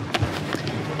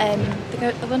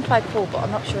 They're going to play pool, but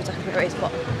I'm not sure exactly where it is,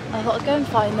 but I thought I'd go and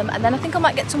find them, and then I think I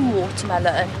might get some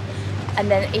watermelon and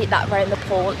then eat that around the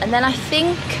pool, and then I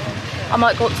think I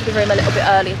might go up to the room a little bit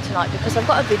earlier tonight because I've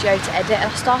got a video to edit, and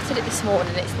I started it this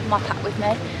morning, it's my pack with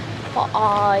me, but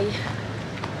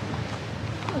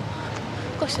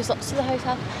gosh, there's lots to the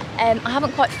hotel. I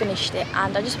haven't quite finished it,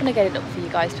 and I just want to get it up for you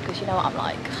guys because you know what I'm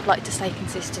like. I like to stay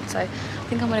consistent, so I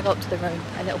think I'm going to go up to the room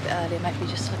a little bit earlier, maybe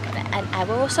just like an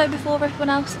hour or so before everyone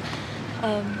else,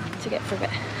 to get through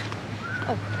it.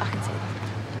 Oh, I can see them.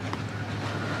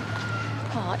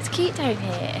 Oh, it's cute down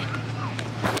here.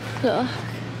 Look,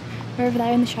 we're over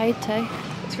there in the shade too.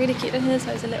 It's really cute down here. There's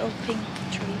loads of little pink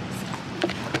trees.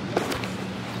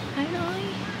 How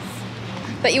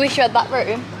nice. Bet you wish you had that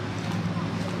room.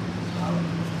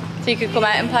 So you could come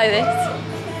out and play this.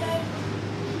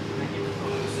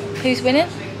 Who's winning?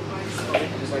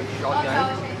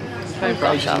 Oh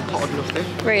gosh,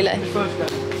 really? Here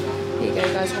you go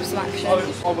guys, have some action. I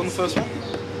won the first one.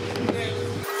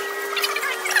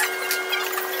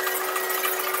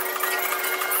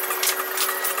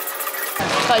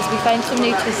 Guys, we found some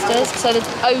new twisters. So there's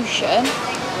ocean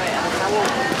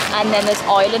and then there's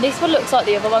island. This one looks like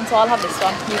the other one, so I'll have this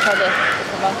one. You try the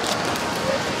different one.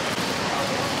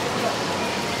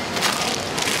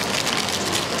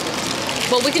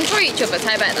 Well, we can try each other's.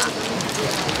 How about that?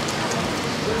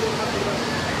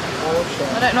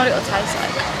 I don't know what it'll taste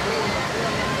like.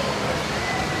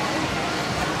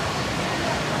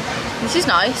 This is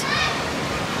nice.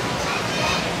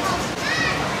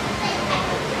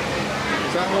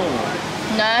 Is that normal?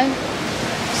 No.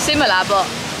 Similar, but...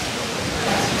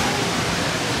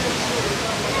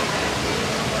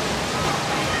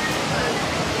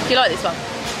 Do you like this one?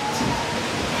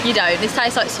 You don't. This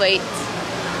tastes like sweets.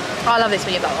 I'll have this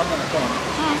when you're back on.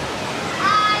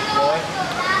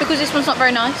 Because this one's not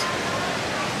very nice.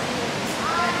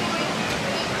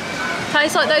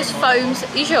 Tastes like those foams.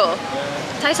 Are you sure?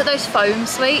 Tastes like those foam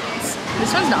sweets.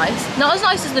 This one's nice. Not as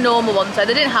nice as the normal ones though.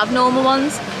 They didn't have normal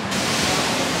ones.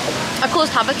 I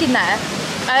caused havoc in there.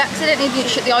 I accidentally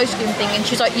didn't shut the ice cream thing and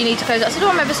she's like, you need to close it. I said, oh,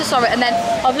 I'm ever so sorry. And then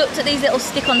I've looked at these little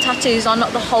stick-on tattoos. I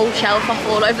knocked the whole shelf off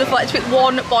all over the place. I took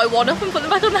one by one up and put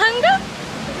them back on the hanger.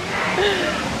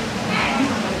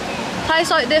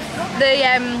 Tastes like the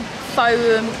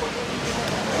foam,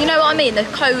 you know what I mean, the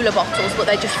cola bottles, but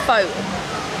they're just foam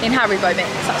in Haribo mix.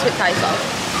 That's what it tastes like.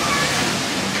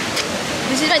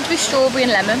 This is meant to be strawberry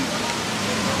and lemon.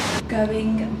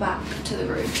 Going back to the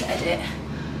room to edit.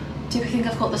 Do we think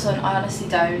I've caught the sun? I honestly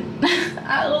don't.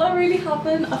 I really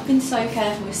haven't. I've been so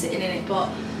careful with sitting in it, but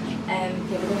yeah,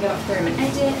 we're gonna go back to the room and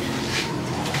edit.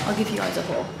 I'll give you guys a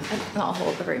haul, not a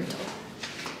haul, the room tour.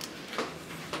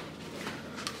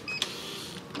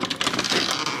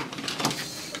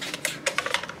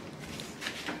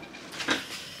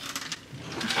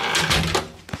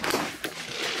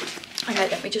 Okay,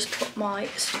 let me just put my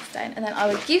stuff down and then I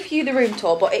will give you the room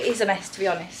tour, but it is a mess to be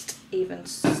honest, even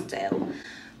still,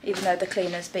 even though the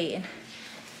cleaner's been.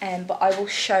 But I will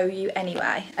show you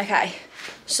anyway. Okay,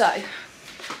 so let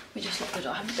me just look the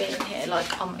door. I haven't been in here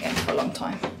like on my own for a long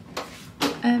time.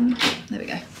 There we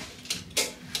go.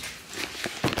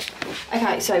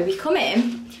 Okay, so we come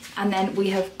in and then we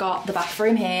have got the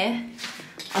bathroom here.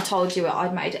 I told you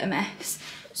I'd made it a mess.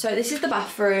 So this is the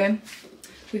bathroom.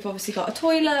 We've obviously got a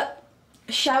toilet,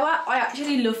 a shower. I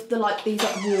actually love the these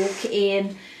like walk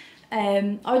in.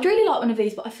 I would really like one of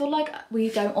these, but I feel like we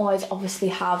don't always obviously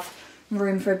have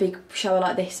room for a big shower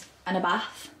like this and a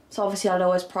bath. So obviously I'd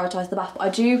always prioritise the bath, but I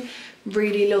do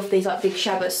really love these like big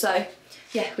showers. So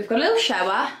yeah, we've got a little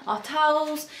shower, our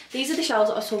towels. These are the showers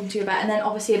that I was talking to you about, and then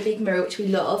obviously a big mirror, which we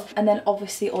love. And then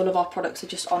obviously all of our products are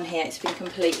just on here. It's been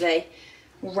completely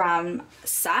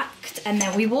ransacked. And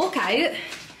then we walk out.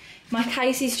 My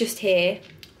case is just here.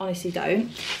 Honestly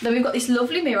don't. Then we've got this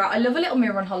lovely mirror. I love a little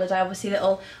mirror on holiday, obviously a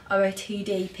little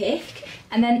OOTD pic.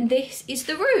 And then this is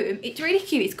the room. It's really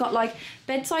cute. It's got like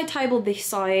bedside table this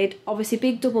side, obviously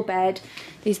big double bed.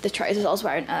 These are the trousers I was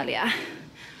wearing earlier.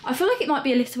 I feel like it might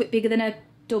be a little bit bigger than a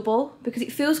double because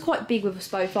it feels quite big with us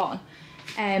both on.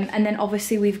 And then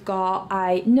obviously we've got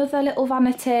another little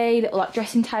vanity, little like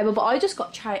dressing table, but I just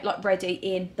got like ready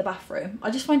in the bathroom. I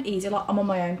just find it easier, like I'm on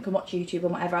my own, can watch YouTube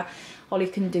and whatever. Ollie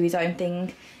can do his own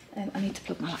thing. I need to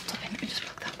plug my laptop in, let me just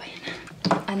plug that way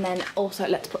in. And then also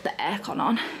let's put the aircon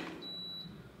on.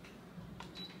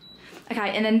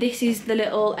 Okay, and then this is the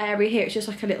little area here. It's just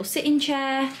like a little sitting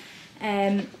chair,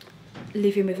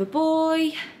 living with a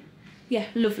boy. Yeah,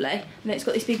 lovely. And then it's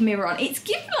got this big mirror on. It's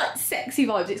giving like sexy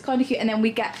vibes. It's kind of cute. And then we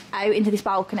get out into this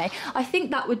balcony. I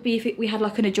think that would be if we had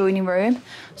like an adjoining room.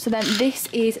 So then this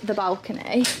is the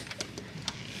balcony.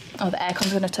 Oh, the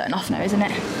aircon's going to turn off now, isn't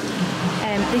it?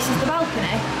 This is the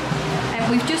balcony. And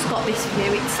we've just got this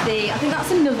view. It's I think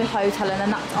that's another hotel, and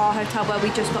then that's our hotel where we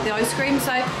just got the ice cream.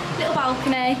 So little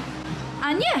balcony.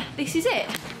 And yeah, this is it.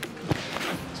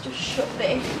 Let's just shut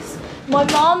this. My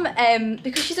mum,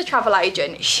 because she's a travel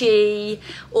agent, she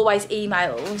always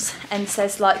emails and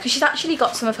says like, because she's actually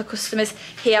got some of her customers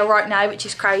here right now, which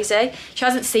is crazy. She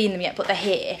hasn't seen them yet, but they're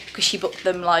here because she booked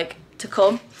them like to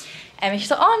come. And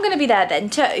she's like, oh, I'm going to be there then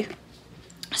too.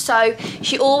 So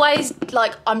she always,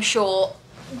 like I'm sure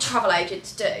travel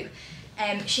agents do,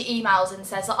 she emails and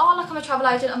says like, oh, like I'm a travel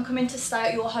agent, I'm coming to stay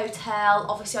at your hotel.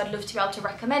 Obviously I'd love to be able to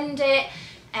recommend it.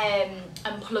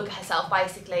 And plug herself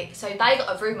basically. So they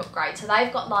got a room upgrade. So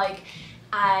they've got like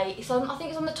I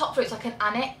think it's on the top floor. It's like an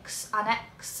annex.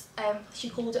 She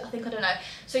called it. I don't know.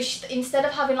 So instead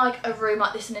of having like a room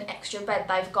like this and an extra bed,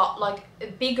 they've got like a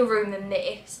bigger room than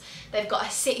this. They've got a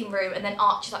sitting room, and then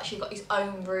Archie's actually got his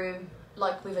own room,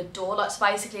 like with a door. Like so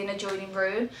basically an adjoining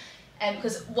room.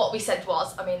 Because what we said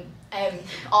was,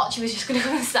 Archie was just gonna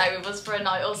come and stay with us for a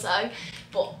night or so,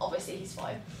 but obviously he's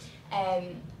fine.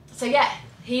 So yeah.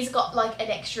 He's got like an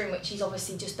extra room, which is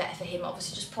obviously just better for him,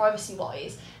 obviously just privacy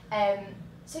wise.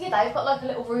 So yeah, they've got like a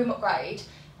little room upgrade,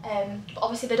 but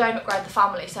obviously they don't upgrade the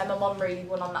family, so my mum really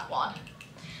won on that one.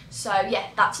 So yeah,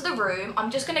 that's the room. I'm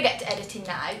just gonna get to editing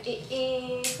now. It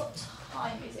is, what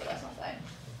time is it? Where's my phone?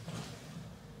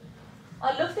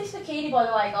 I love this bikini, by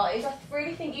the way, guys. I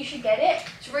really think you should get it.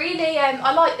 It's really,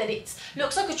 I like that it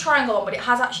looks like a triangle one, but it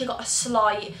has actually got a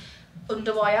slight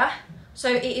underwire. So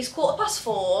it is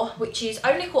 4:15, which is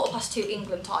only 2:15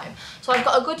 England time. So I've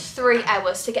got a good 3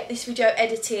 hours to get this video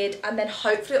edited and then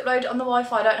hopefully upload it on the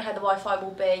Wi-Fi. I don't know how the Wi-Fi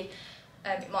will be.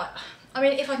 It might,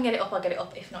 if I can get it up, I'll get it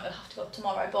up. If not, it'll have to go up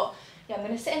tomorrow. But yeah, I'm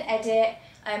going to sit and edit.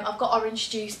 I've got orange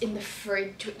juice in the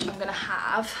fridge, which I'm going to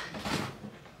have.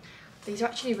 These are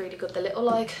actually really good. They're little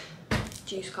like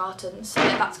juice cartons. So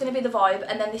yeah, that's going to be the vibe.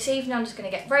 And then this evening I'm just going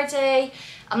to get ready.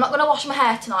 I'm not going to wash my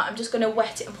hair tonight. I'm just going to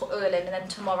wet it and put oil in, and then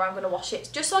tomorrow I'm going to wash it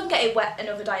just so I can get it wet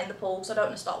another day in the pool, because I don't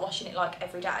want to start washing it like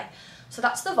every day. So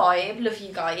that's the vibe. Love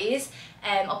you guys.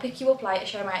 I'll pick you up later,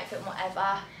 show my outfit and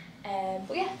whatever.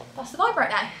 But yeah, that's the vibe right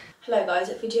now. Hello guys,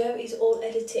 the video is all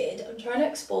edited. I'm trying to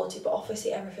export it, but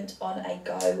obviously everything's on a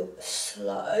go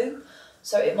slow,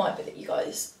 so it might be that you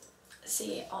guys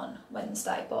see it on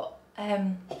Wednesday. But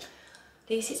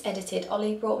this is edited.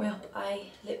 Ollie brought me up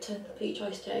a Lipton peach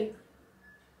iced tea.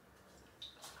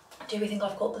 Do we think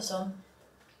I've caught the sun?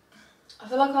 I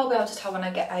feel like I'll be able to tell when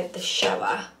I get out the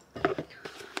shower.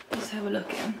 Let's have a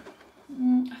look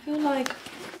in. I feel like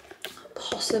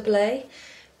possibly,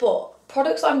 but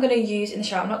products I'm going to use in the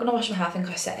shower, I'm not going to wash my hair, I think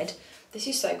I said. This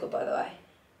is so good, by the way.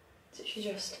 It's actually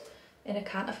just in a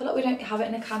can. I feel like we don't have it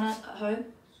in a can at home.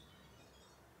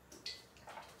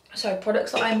 So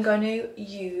products that I'm going to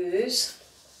use,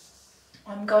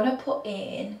 I'm going to put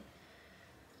in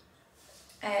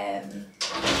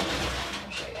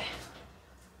I'll show you.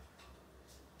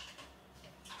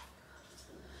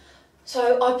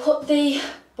 So I put the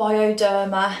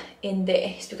Bioderma in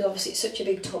this because obviously it's such a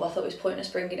big tub. I thought it was pointless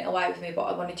bringing it away with me, but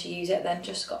I wanted to use it. Then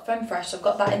just got Femme Fresh. So I've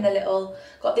got that in the little,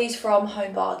 got these from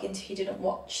Home Bargains if you didn't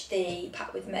watch the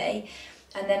pack with me.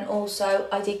 And then also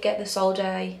I did get the Sol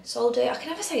de, I can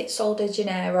never say it, Sol de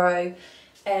Janeiro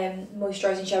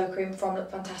moisturising shower cream from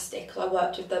Look Fantastic, because I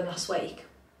worked with them last week,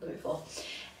 the week before.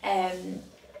 And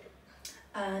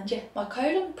yeah, my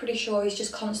code I'm pretty sure is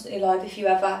just constantly live. If you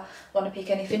ever want to pick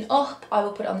anything up, I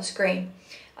will put it on the screen.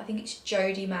 I think it's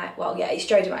Jodie May, well yeah, it's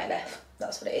Jodie May LF,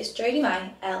 that's what it is, Jodie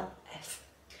May LF.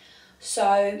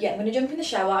 So yeah, I'm going to jump in the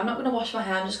shower. I'm not going to wash my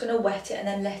hair, I'm just going to wet it and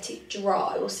then let it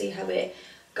dry. We'll see how it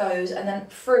goes, and then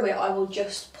through it I will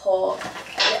just put,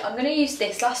 I'm going to use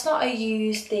this. Last night I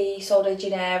used the Sol de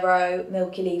Janeiro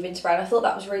Milky Leave-In Spray and I thought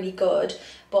that was really good,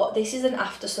 but this is an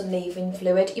after sun leave-in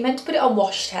fluid. You're meant to put it on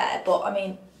washed hair, but I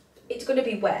mean it's going to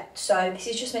be wet, so this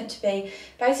is just meant to be,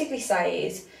 basically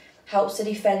says helps to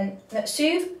defend,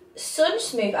 sun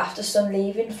smooth after sun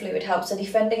leave-in fluid helps to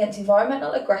defend against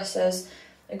environmental aggressions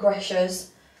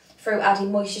through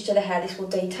adding moisture to the hair. This will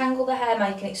detangle the hair,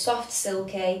 making it soft,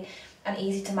 silky and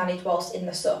easy to manage whilst in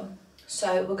the sun.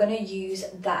 So we're going to use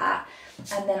that,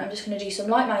 and then I'm just going to do some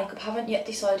light makeup. I haven't yet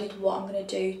decided what I'm going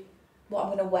to do, what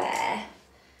I'm going to wear,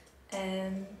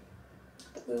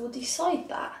 but we will decide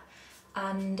that.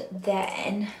 And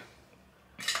then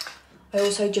I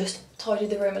also just tidied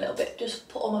the room a little bit, just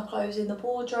put all my clothes in the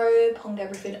wardrobe, hung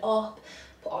everything up,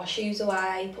 put our shoes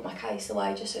away, put my case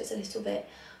away, just so it's a little bit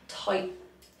tight.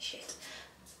 Shit.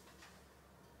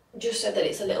 Just so that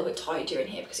it's a little bit tidier in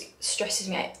here because it stresses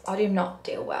me out. I do not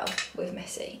deal well with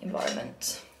messy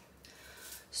environments.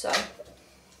 So,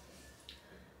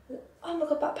 oh my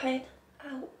god, back pain.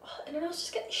 Ow. And then I was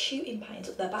just getting shooting pains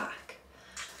up their back.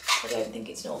 I don't think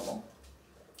it's normal.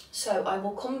 So I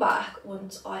will come back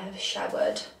once I have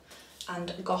showered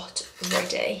and got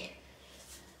ready.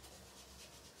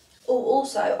 Oh,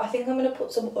 also, I think I'm going to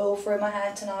put some oil through my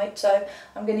hair tonight, so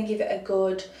I'm going to give it a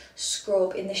good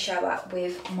scrub in the shower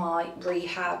with my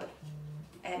Rehab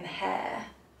hair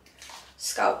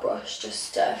scalp brush,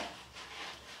 just to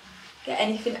get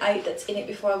anything out that's in it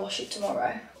before I wash it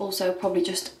tomorrow. Also, probably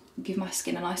just give my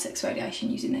skin a nice exfoliation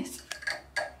using this.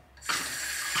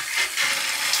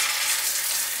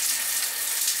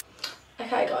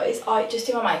 Okay guys, I just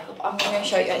did my makeup. I'm going to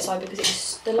show you outside because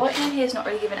it's, the lighting in here is not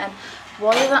really giving in.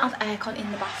 Why do I don't have aircon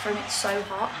in the bathroom? It's so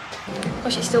hot.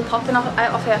 Gosh, it's still popping out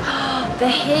of here. The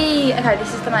heat. Okay,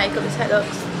 this is the makeup. This is how it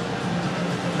looks.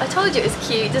 I told you it was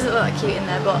cute. It doesn't look that cute in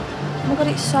there, but oh my god,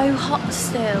 it's so hot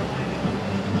still.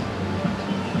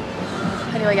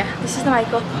 Anyway, yeah, this is the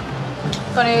makeup.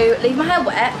 I'm going to leave my hair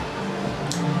wet.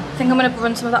 I think I'm going to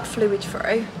run some of that fluid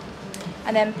through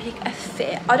and then pick a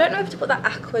fit. I don't know if to put that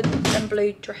aqua and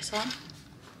blue dress on.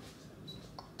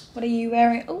 What are you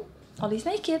wearing? Oh, Ollie's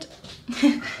naked.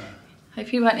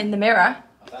 Hope you weren't in the mirror.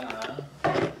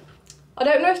 I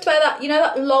don't know if to wear that, you know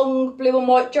that long blue and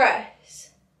white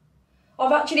dress?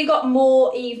 I've actually got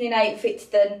more evening outfits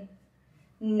than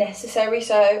necessary,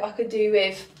 so I could do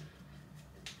with,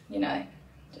 you know,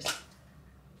 just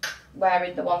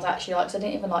wearing the ones I actually like. So I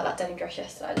didn't even like that denim dress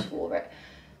yesterday, I just wore it.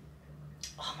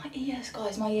 Oh, my ears,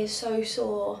 guys, my ears so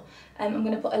sore. I'm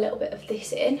going to put a little bit of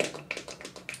this in.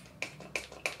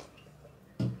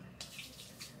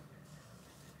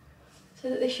 So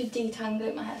that this should detangle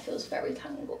it. My hair feels very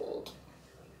tangled.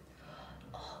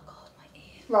 Oh God, my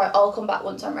ear. Right, I'll come back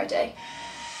once I'm ready.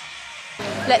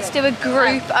 Let's do a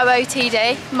group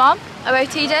OOTD. Mom,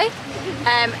 OOTD?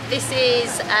 This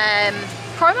is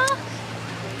Primark?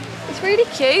 It's really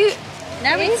cute.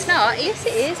 no, it's not. Yes,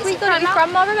 it is. We got it from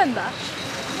Primark, remember? I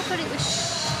thought it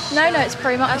was. No, it's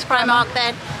Primark. It's Primark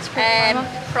then. It's Primark.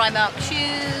 Primark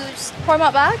shoes.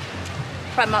 Primark bag.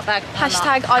 Primark bag.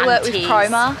 Hashtag I work with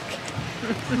Primark.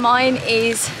 Mine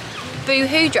is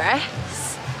Boohoo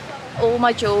dress. All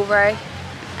my jewellery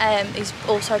is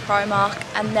also Primark,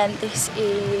 and then this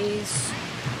is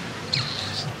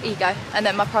Ego, and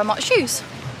then my Primark shoes.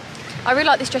 I really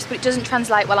like this dress, but it doesn't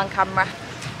translate well on camera.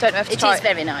 Don't know if to try it. It is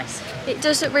very nice. It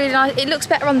does look really nice. It looks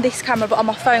better on this camera, but on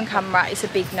my phone camera it's a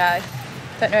big no.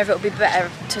 Don't know if it'll be better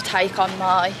to take on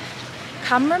my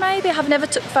camera maybe. I've never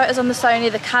took photos on the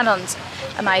Sony. The Canon's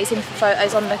amazing for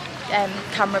photos on the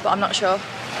camera, but I'm not sure.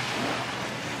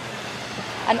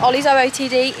 And Ollie's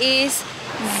OOTD is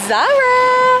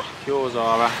Zara. Pure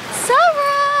Zara.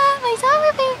 Zara, my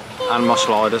Zara baby. And my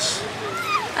sliders.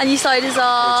 And your sliders Which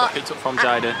are I picked up from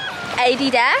Jada.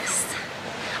 Adidas.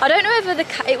 I don't know whether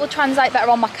it will translate better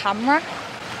on my camera,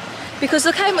 because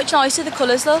look how much nicer the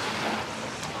colours look.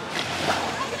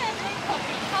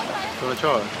 you want to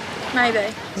try it?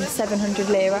 Maybe. 700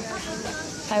 lira.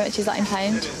 How much is that in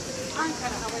pound?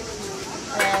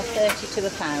 30 to a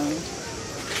pound.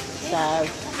 So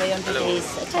 300 is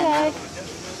a tenner.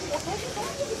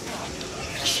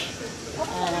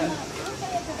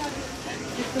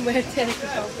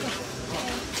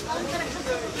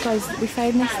 Guys, we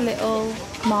found this little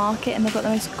market and they've got the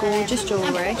most gorgeous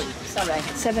jewellery. Sorry.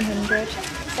 700.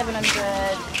 700,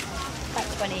 about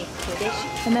 20 quid-ish.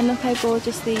 And then look how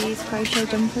gorgeous these crochet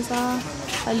jumpers are.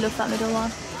 I love that middle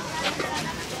one.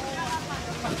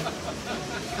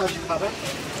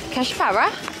 Kashpara.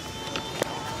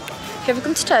 If you ever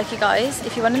come to Turkey, guys,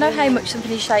 if you want to know how much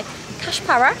something is, say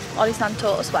Kashpara. Ollie's nan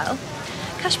taught us well.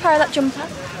 Kashpara, that jumper.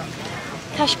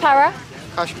 Kashpara.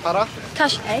 Kashpara.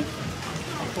 Cash, eh?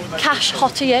 Cash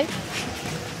hot to you.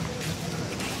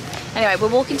 Anyway, we're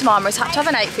walking to Marmaris. Had to have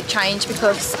an outfit change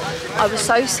because I was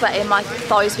so sweaty, my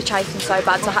thighs were chafing so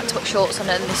bad, so I had to put shorts on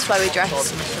and this flowy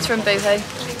dress. It's from Boohoo.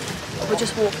 We're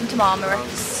just walking to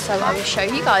Marmaris, so I will show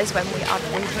you guys when we are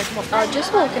there.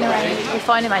 Just walking around. We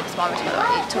finally made it to Marmaris, by the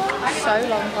way. It took so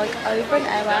long, like over an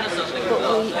hour, but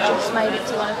we just made it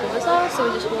to one of the bazaars, so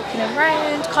we're just walking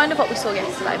around. Kind of what we saw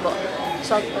yesterday, but it's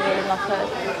like all in like a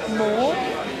mall.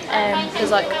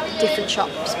 There's like different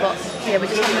shops, but yeah, we're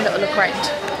just having a little look around.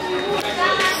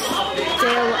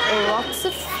 Still lots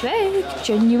of fake,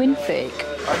 genuine fake.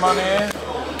 I'm on here.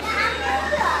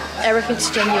 Everything's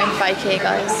genuine fake here,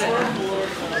 guys.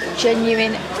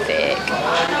 Genuine fake.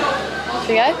 Should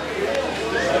we go?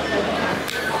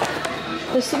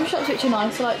 There's some shops which are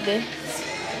nicer like this.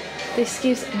 This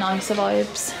gives nicer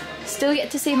vibes. Still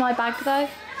get to see my bag though.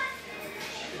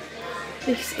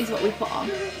 This is what we put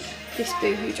on. This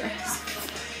Boohoo dress.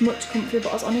 Much comfier, but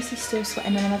I was honestly still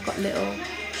sweating and then I've got little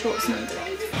shorts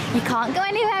underneath. You can't go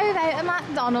anywhere without a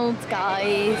McDonald's,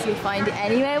 guys. We find it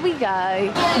anywhere we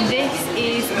go. This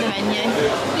is the menu.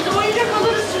 Is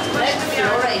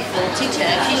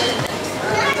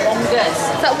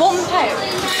that £1?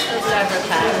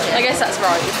 I guess that's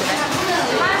right, isn't it?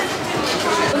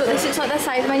 Oh, look, this looks like their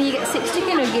side menu. You get 6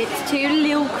 chicken nuggets, 2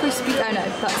 little crispy, oh no,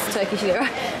 that's Turkish lira.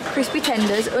 Crispy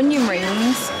tenders, onion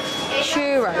rings,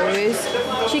 churros,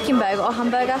 chicken burger or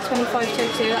hamburger,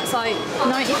 25.22. That's like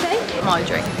 90p. My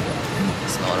drink,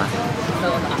 smaller.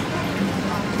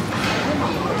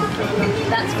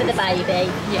 That's for the baby.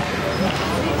 Yeah.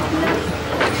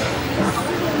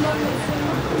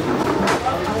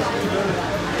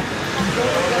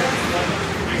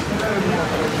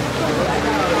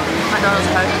 McDonald's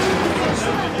Coke.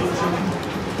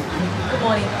 Good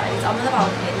morning, guys. I'm on the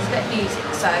balcony. There's a bit of music,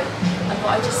 so I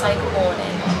thought I'd just say good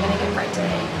morning. I'm going to get ready.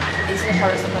 These are the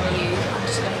products I'm going to use. I'm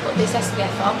just going to put this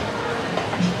SPF on.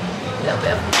 A little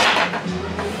bit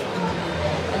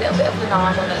of the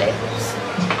nine on the lips,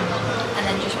 and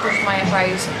then just brush my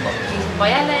eyebrows up using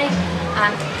my Ellie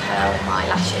and curl my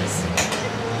lashes.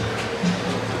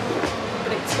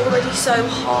 But it's already so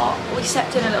hot. We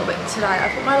slept in a little bit today. I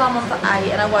put my alarm on for 8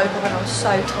 and I woke up and I was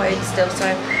so tired still, so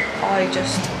I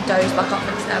just dozed back off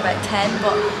and it's now about 10.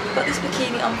 But I've got this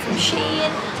bikini on from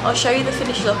Shein. I'll show you the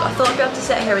finished look. I thought I'd be able to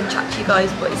sit here and chat to you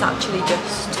guys, but it's actually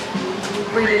just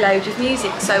really loud with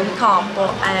music, so we can't.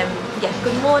 But yeah,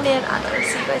 good morning and I'll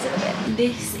see you guys in a bit.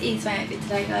 This is my outfit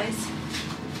today, guys.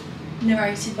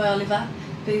 Narrated by Oliver.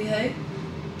 Boohoo.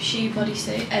 Shoe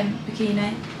bodysuit and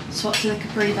bikini. Swapped to the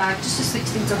Capri bag just to switch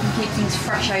things up and keep things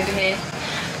fresh over here.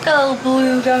 Got a little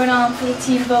blue going on for the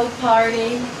Teen Vogue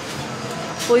party.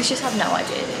 Boys just have no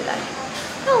idea, do they?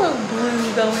 Got a little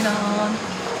blue going on.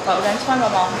 Right, we're going to my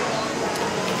mum.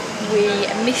 We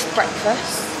missed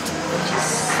breakfast, which is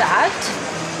sad.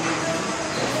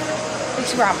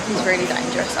 This ramp is really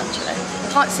dangerous actually.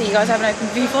 I can't see you guys, I have an open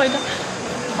viewfinder.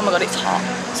 Oh my god, it's hot.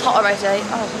 It's hot already.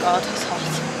 Oh god, it's hot.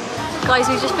 Guys,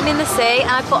 we've just been in the sea and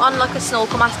I put on like a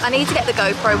snorkel mask. I need to get the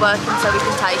GoPro working so we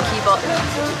can take you, but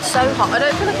it's so hot. I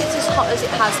don't feel like it's as hot as it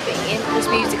has been. There's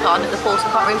music on at the pool, so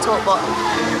I can't really talk, but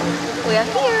we are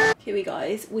here. Here we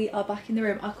guys, we are back in the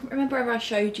room. I couldn't remember if I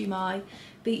showed you my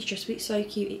beach dress, but it's so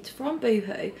cute. It's from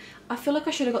Boohoo. I feel like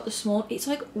I should have got the small. It's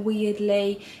like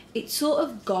weirdly, it's sort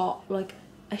of got like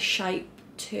a shape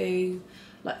to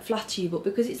like flatter you, but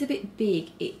because it's a bit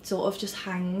big, it sort of just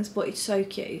hangs, but it's so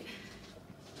cute.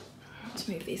 Let's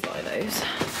move these lilos.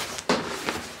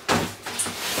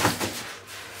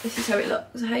 This is how it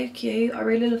looks. How cute. I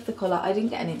really love the colour. I didn't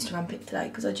get an Instagram pic today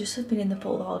because I just have been in the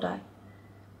pool the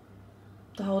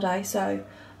whole day, so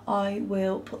I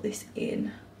will put this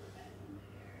in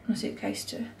a suitcase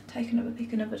to take another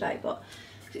pic another day, but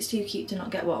it's too cute to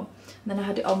not get one. And then I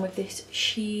had it on with this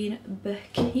Shein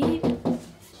bikini.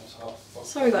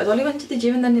 Sorry guys, I only went to the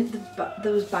gym and then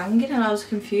there was banging and I was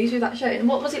confused with that shouting.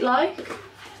 What was it like?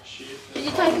 Did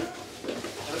you take?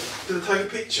 Did I take a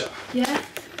picture? Yeah.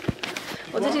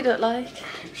 What did it look like?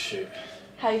 Shit.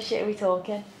 How shit are we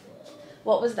talking?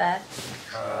 What was there?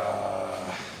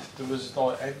 There was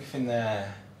like everything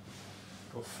there.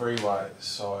 Got 3 weights,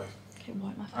 so Okay,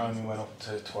 wipe my face. I only went up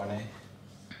to 20.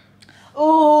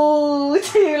 Oh,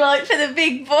 too light for the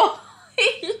big boy.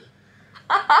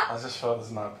 I just felt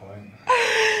there's no point.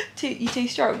 You too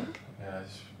strong? Yeah,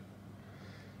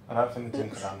 I don't think the gym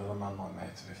could handle a man like me,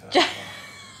 to be fair.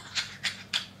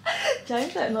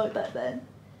 James don't like that then.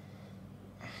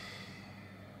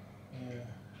 Yeah,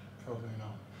 probably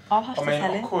not. I'll have to tell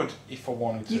I him. could if I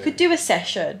wanted to. You could do a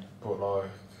session. But like,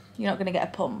 You're not going to get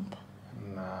a pump.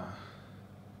 nah.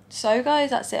 So guys,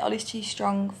 that's it. Ollie's too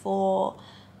strong for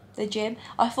the gym.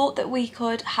 I thought that we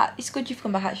could it's good you've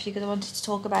come back actually, because I wanted to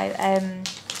talk about I don't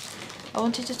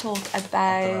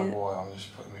know why I'm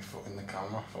just putting my foot in the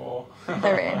camera for.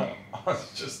 They're in. I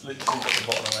was just literally at the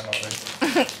bottom of like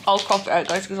this. I'll crop it out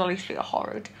guys because Ollie's feet are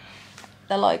horrid.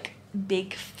 They're like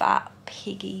big fat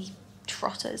piggy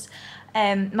trotters.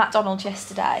 McDonald's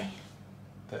yesterday.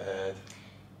 The head.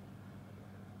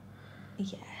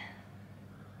 Yeah.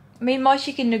 I mean, my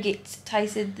chicken nuggets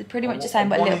tasted pretty much the same,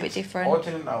 but a little bit different. I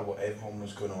didn't know what everyone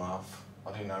was going to have.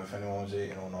 I didn't know if anyone was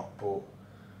eating or not, but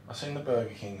I seen the Burger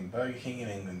King, and Burger King in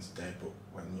England's dead, but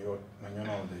when you're on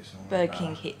holiday, it's normally Burger better.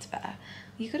 King hits better.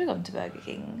 You could have gone to Burger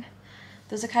King.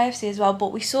 There's a KFC as well,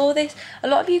 but we saw this. A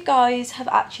lot of you guys have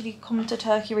actually come to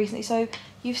Turkey recently, so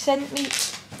you've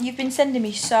been sending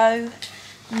me so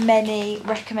many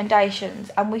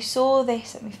recommendations, and we saw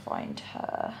this. Let me find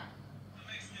her.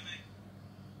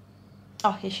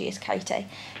 Oh, here she is, Katie.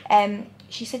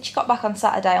 She said she got back on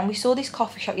Saturday and we saw this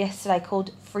coffee shop yesterday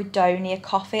called Fredonia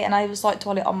Coffee, and I was like to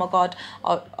Ollie, oh my god,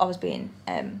 I was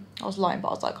lying, but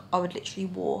I was like, I would literally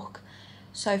walk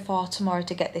so far tomorrow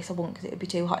to get this. I wouldn't because it would be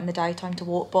too hot in the daytime to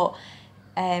walk, but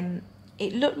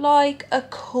it looked like a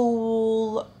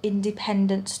cool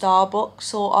independent Starbucks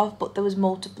sort of, but there was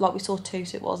multiple, like we saw 2,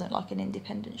 so it wasn't like an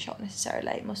independent shop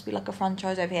necessarily. It must be like a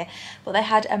franchise over here. But they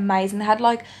had amazing, they had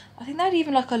like, I think they had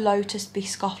even like a Lotus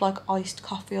Biscoff, like iced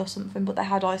coffee or something, but they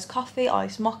had iced coffee,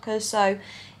 iced mochas. So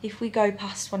if we go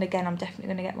past one again, I'm definitely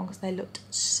going to get one because they looked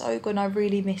so good and I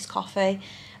really miss coffee.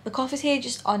 The coffees here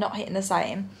just are not hitting the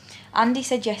same. Andy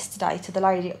said yesterday to the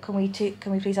lady, can we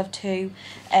please have 2,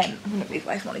 I'm going to move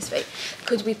away from Ollie's feet,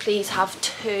 could we please have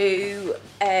 2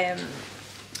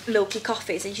 Milky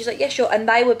coffees? And she's like, yeah, sure, and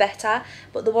they were better,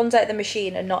 but the ones out of the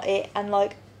machine are not it, and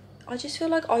like, I just feel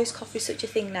like iced coffee is such a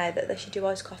thing now that they should do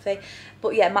iced coffee.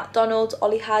 But yeah, McDonald's,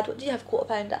 Ollie had, what did you have, quarter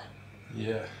pounder?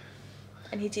 Yeah.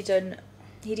 And he didn't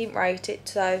rate it,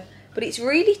 so, but it's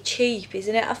really cheap,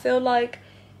 isn't it? I feel like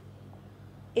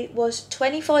it was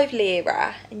 25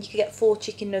 lira and you could get 4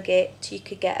 chicken nuggets, you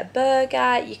could get a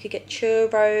burger, you could get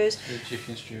churros,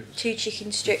 2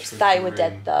 chicken strips. They were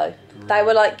dead though. They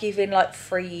were like giving like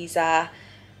freezer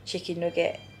chicken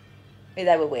nugget. They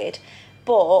were weird.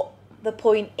 But the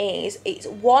point is, it's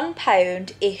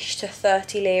 £1-ish to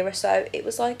 30 lira, so it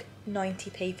was like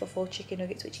 90p for 4 chicken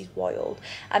nuggets, which is wild.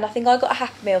 And I think I got a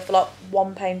Happy Meal for like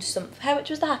 £1 something. How much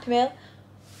was the Happy Meal?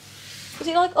 Was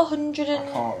it like 100 and...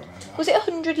 I can't remember. Was it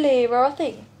 100 lira, I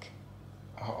think?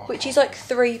 Oh, Which is like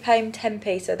 £3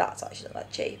 10p, so that's actually not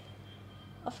that cheap.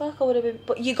 I feel like I would have been...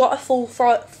 But you got a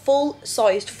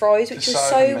full-sized fries, which was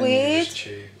so weird.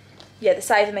 Cheap. Yeah, the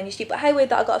saver menu's cheap, but how weird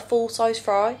that I got a full-sized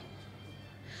fry.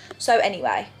 So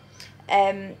anyway,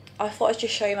 I thought I'd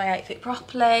just show you my outfit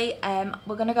properly.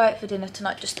 We're going to go out for dinner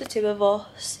tonight, just the 2 of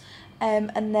us.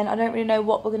 And then I don't really know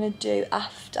what we're going to do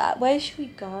after. Where should we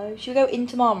go? Should we go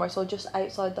into Marmaris or just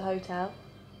outside the hotel?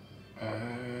 I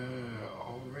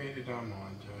really don't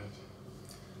mind,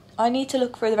 Jade. I need to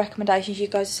look through the recommendations you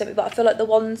guys have sent me, but I feel like the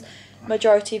ones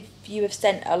majority of you have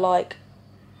sent are like,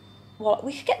 well,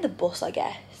 we could get the bus, I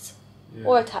guess. Yeah.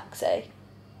 Or a taxi.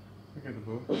 We get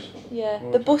the bus. Yeah.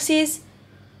 Or The a bus is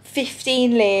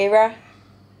 15 lira.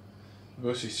 The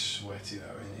bus is sweaty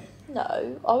though, isn't it?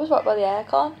 No, I was right by the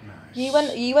aircon. Nice.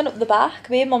 You went up the back.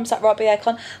 Me and Mum sat right by the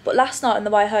aircon. But last night on the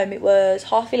way home, it was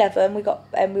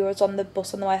 11:30. We was on the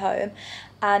bus on the way home,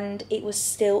 and it was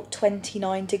still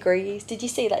 29 degrees. Did you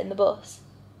see that in the bus?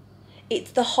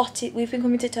 It's the hottest. We've been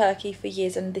coming to Turkey for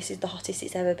years, and this is the hottest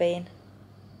it's ever been.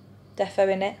 Defo,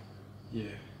 innit?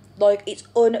 Yeah. Like, it's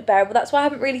unbearable. That's why I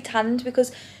haven't really tanned,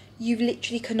 because you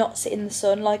literally cannot sit in the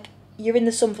sun. Like, you're in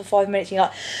the sun for 5 minutes and you're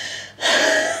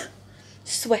like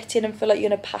sweating and feel like you're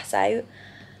gonna pass out.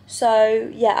 So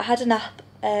yeah, I had a nap.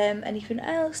 Anything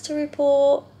else to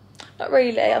report? Not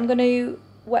really. I'm gonna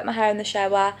wet my hair in the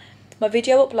shower, my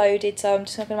video uploaded, so I'm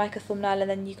just not gonna make a thumbnail and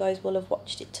then you guys will have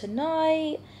watched it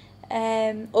tonight.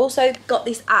 Also got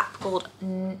this app called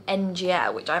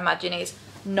NGL, which I imagine is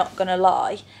Not Gonna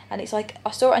Lie, and it's like, I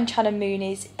saw it on Channel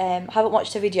Mooney's. I haven't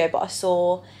watched the video, but I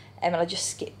saw and I just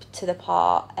skipped to the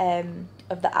part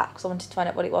of the app because I wanted to find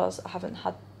out what it was. I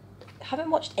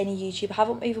haven't watched any YouTube. I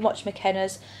haven't even watched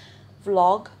McKenna's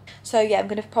vlog. So yeah, I'm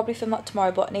gonna probably film that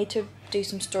tomorrow, but I need to do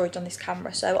some storage on this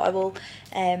camera, so I will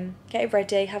get it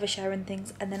ready, have a shower and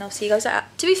things, and then I'll see you guys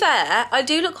at. To be fair, I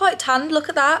do look quite tanned. Look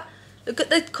at that. Look at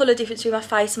the colour difference between my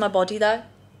face and my body though.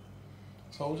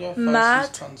 Told you,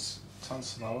 mad. Face tan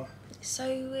slower. So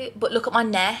weird. But look at my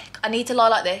neck. I need to lie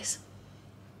like this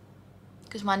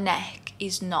because my neck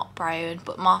is not brown,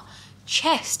 but my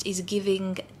chest is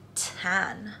giving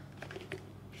tan.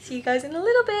 See you guys in a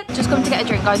little bit. Just come to get a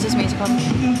drink, guys. There's music on.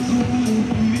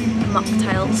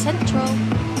 Mocktail Central.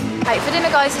 Right, for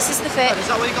dinner, guys, this is the fit. It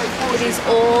is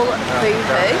all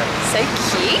boo-boo. So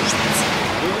cute.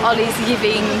 Ollie's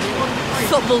giving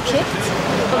football kit.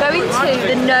 We're going to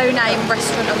the no-name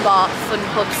restaurant and bar, Fun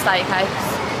Pub Steakhouse.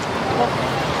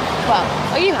 Well,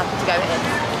 are you happy to go in?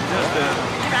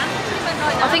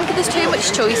 I think there's too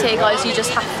much choice here, guys. You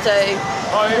just have to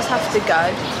go.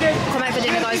 Come out for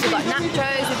dinner, guys. We've got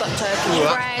nachos, we've got Turkish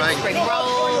bread, spring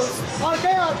rolls.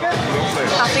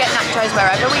 Have to get nachos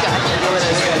wherever we go.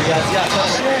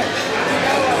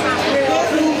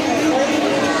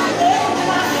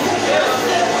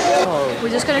 We're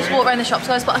just going to walk around the shops,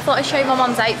 guys, but I thought I'd show you my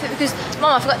mum's outfit because,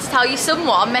 Mum, I forgot to tell you,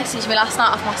 someone messaged me last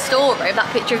night off my story of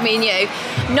that picture of me and you,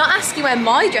 not asking where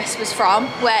my dress was from,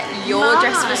 where your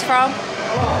dress was from.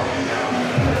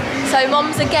 So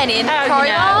Mum's again in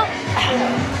Primark.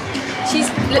 She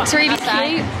looks really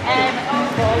cute.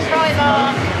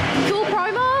 Primark. Cool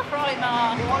Primark?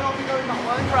 Primark.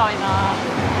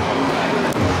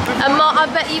 And I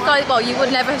bet you guys, well, you would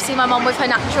never have seen my mum with her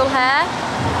natural hair.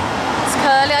 It's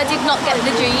curly. I did not get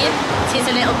the gene. It is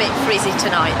a little bit frizzy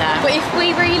tonight though. But if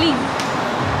we really,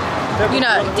 you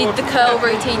know, did the curl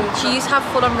routine, she used to have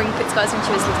full on ringlets, guys, when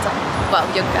she was little. Well,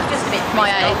 younger. Just a bit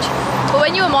my age. But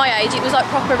when you were my age, it was like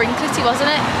proper wrinklety, wasn't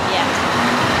it? Yeah.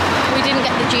 We didn't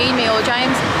get the gene, me or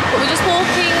James. But we're just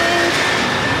walking.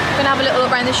 Gonna have a little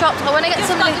look around the shops. I want to get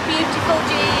some got the beautiful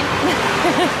jean.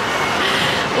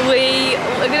 We're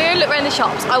gonna go look around the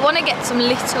shops. I want to get some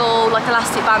little like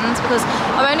elastic bands because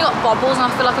I've only got bobbles and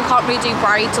I feel like I can't really do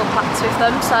braids or plaits with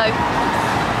them. So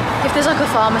if there's like a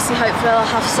pharmacy, hopefully I'll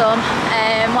have some.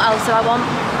 What else do I want?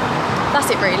 That's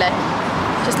it really.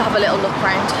 Just to have a little look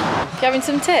around. You having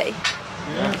some tea?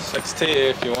 Yeah, 6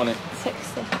 tea if you want it.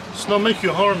 60. It's not make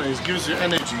you horny, it gives you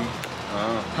energy.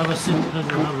 Ah. Have a sip, have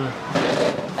a.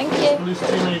 Thank you. Please,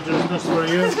 teenagers, that's for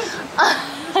you.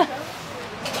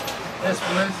 Yes,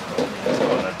 please.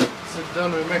 Sit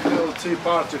down, we make a little tea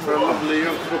party for lovely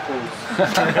young couples.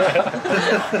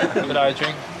 Could I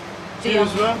drink? Tea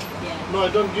as well? Yeah. No, I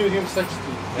don't give him 60.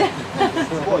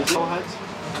 What is your head?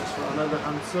 That's for another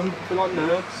handsome. For like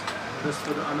nerves. That's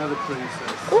for another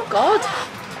princess. Oh God.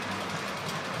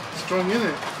 Strong, isn't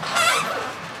it?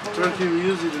 Turkey, we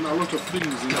use it in a lot of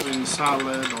things, in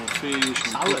salad or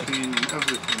fish, and cooking, and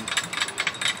everything.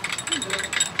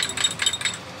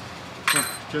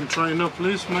 Can try now,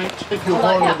 please, mate. Make you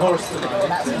horny horse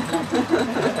tonight.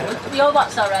 You're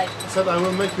what's alright? I said I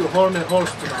will make you horny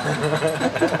horse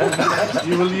tonight.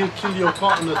 You will kill your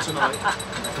partner tonight.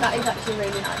 That is actually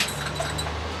really nice.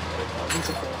 This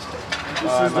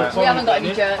is the We haven't got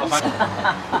any germs.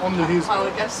 Only his. I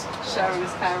would guess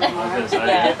Sherry's caramel.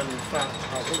 Yeah.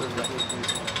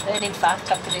 And in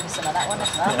fact, I could do some of that one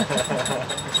as well.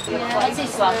 What's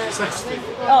this one? 60.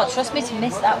 Oh, trust me to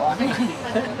miss that one.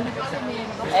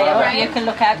 You can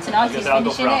look out tonight, he's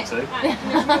finishing it.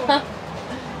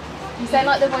 You sound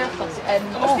like the boy off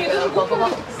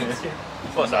Gogglebox.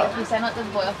 What's that? You sound like the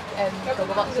boy off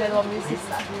Gogglebox, the one with his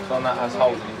sister. The one that has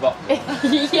holes in his butt.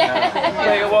 Yeah.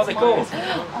 Yeah, what are they called? I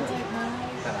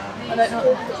don't know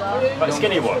what the are. Like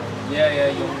skinny one?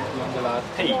 Yeah, younger lad.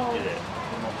 Pete, is it?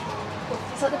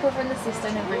 It's like the brother and the sister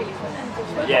and they're really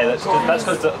funny. Yeah, that's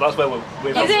where we're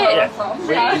Is from. it? Yeah. Really?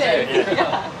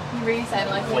 Yeah. You really sound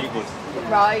like it. Fleetwood.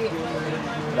 Right.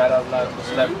 Lad of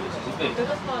celebrities. Is it?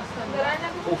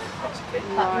 Oof, that's a kid.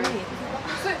 That really.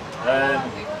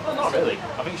 Not really. I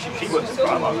think she works at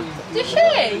Primark. Does she?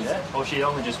 Yeah. Or she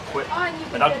only just quit. My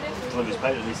dad delivers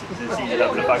papers. He sees it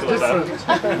up in a bag of his own.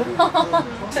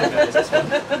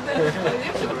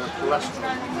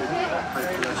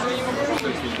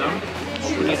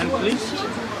 Please.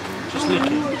 Just lick it.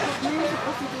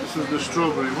 This is the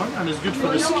strawberry one, and it's good for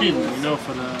the skin, you know,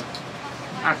 for the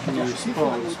acne,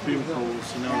 spots,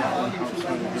 pimples, you know, that one helps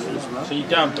really good as well. So you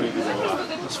don't put it with water?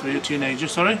 That's for your teenager,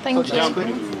 sorry? Thank You don't put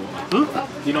it with water?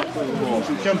 You're not putting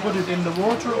water? You can put it in the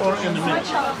water or in the milk.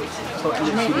 So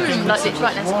literally, you can Like mix it literally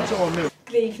right with next water or milk.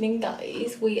 Good evening,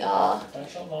 guys. We are.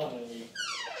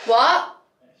 What?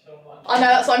 I know,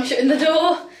 that's why I'm shutting the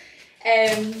door.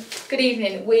 Good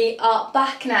evening. We are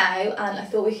back now, and I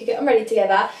thought we could get them ready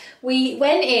together. We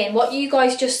went in. What you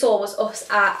guys just saw was us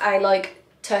at a like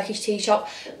Turkish tea shop.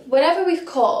 Whenever we've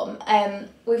come,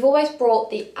 we've always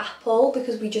brought the apple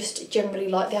because we just generally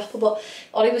like the apple. But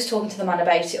Ollie was talking to the man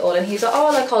about it all, and he was like, "Oh,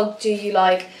 like I'll do you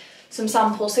like some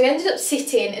samples." So we ended up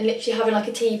sitting and literally having like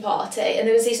a tea party, and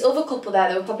there was this other couple there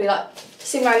that were probably like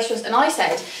similar age to us, and I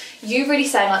said, "You really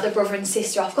sound like the brother and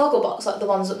sister off Gogglebox, like the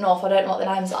ones up north. I don't know what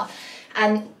their names are."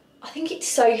 And I think it's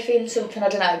Sophie and something, I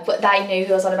don't know, but they knew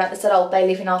who I was on about. They said, "Oh, they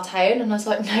live in our town," and I was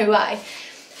like, "No way."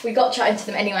 We got chatting to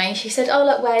them anyway, and she said, "Oh,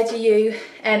 look, where do you?"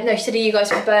 No, she said, "Are you guys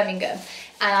from Birmingham?"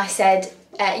 And I said,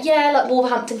 "Yeah, like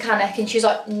Wolverhampton, Cannock." And she was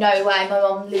like, "No way, my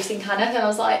mum lives in Cannock." And I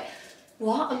was like,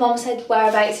 "What?" And mum said,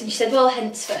 "Whereabouts?" And she said, "Well,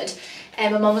 Hensford."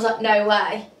 And my mum was like, "No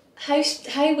way."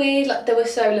 How weird, like they were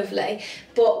so lovely.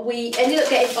 But we ended up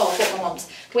getting, oh, I bought my mum's.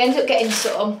 We ended up getting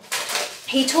some.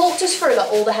 He talked us through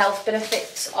like all the health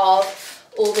benefits of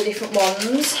all the different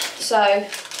ones. So,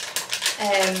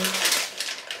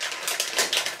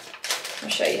 I'll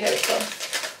show you how it's done.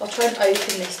 I'll try and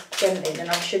open this gently, and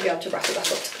I should be able to wrap it back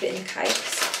up to put it in the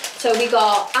case. So we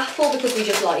got apple because we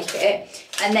just like it,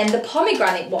 and then the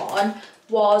pomegranate one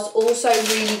was also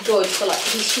really good for like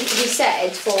he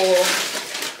said for.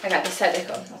 Okay, this side they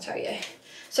come. I'll tell you.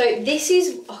 So this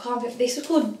is this was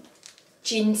called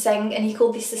ginseng, and he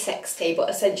called this the sex tea, but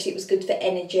essentially it was good for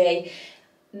energy,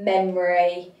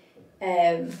 memory.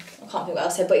 I can't think what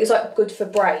else I said, but it was like good for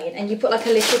brain, and you put like a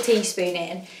little teaspoon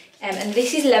in. And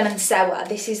this is lemon sour.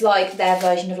 This is like their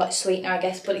version of like sweetener, I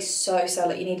guess, but it's so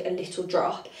like you need a little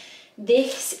drop.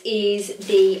 This is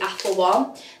the apple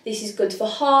one. This is good for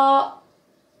heart.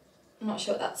 I'm not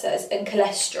sure what that says, and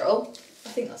cholesterol. I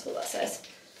think that's what that says.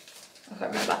 I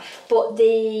can't remember. But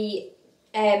the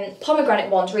pomegranate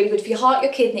one's really good for your heart,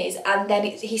 your kidneys, and then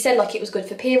he said like it was good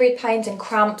for period pains and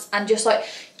cramps and just like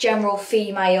general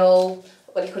female,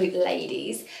 what do you call it,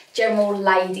 ladies, general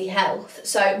lady health.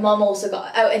 So mum also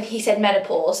got, oh, and he said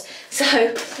menopause.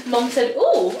 So mum said,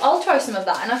 "Oh, I'll try some of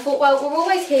that." And I thought, well, we're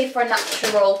always here for a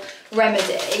natural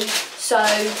remedy. So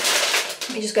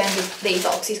let me just go and do these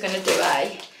off because he's going to do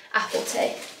a apple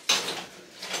tea.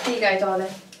 Here you go,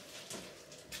 darling.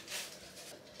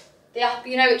 The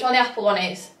apple, you know which one the apple one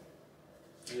is?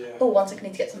 Yeah. Oh, one second, I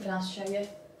need to get something else to show you.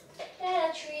 Yeah,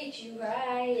 I treat you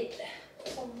right.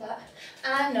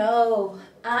 I know.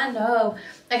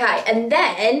 Okay, and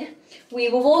then we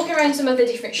were walking around some of the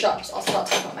different shops. I'll start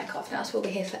taking my makeup off now, so we'll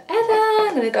be here forever.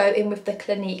 I'm gonna go in with the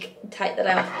Clinique and take that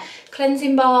off.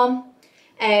 Cleansing balm.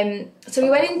 So we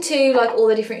went into like all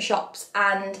the different shops,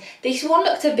 and this one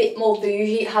looked a bit more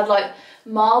bougie. It had like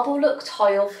marble look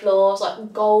tile floors,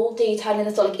 like gold detailing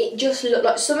as well. Like it just looked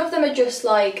like, some of them are just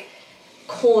like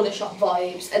corner shop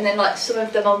vibes, and then like some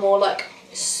of them are more like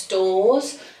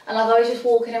stores. And like I was just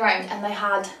walking around, and they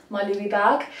had my Louis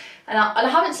bag, and I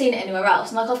haven't seen it anywhere else.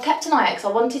 And like I've kept an eye out because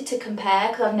I wanted to compare,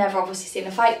 because I've never obviously seen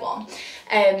a fake one.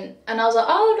 And I was like,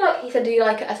 "Oh, like," he said, "Do you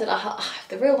like it?" I said, "I have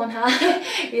the real one,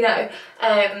 you know."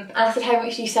 And I said, "How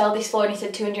much do you sell this for?" And he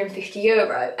said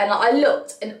 €250. And like, I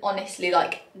looked, and honestly,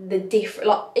 like the different,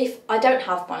 like if I don't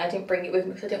have one, I didn't bring it with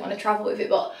me because I didn't want to travel with it,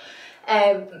 but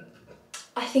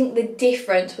I think the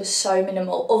difference was so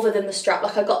minimal, other than the strap.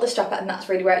 Like I got the strap out, and that's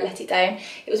really where it let it down.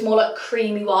 It was more like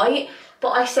creamy white.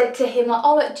 But I said to him like,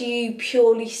 "Oh, like, do you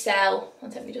purely sell?"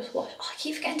 And let me just wash. Oh, I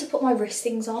keep forgetting to put my wrist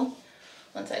things on.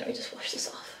 One second, let me just wash this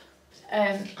off.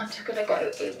 I'm just gonna go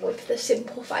in with the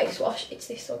simple face wash. It's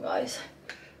this one, guys.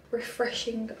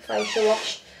 Refreshing facial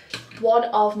wash. One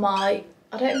of my,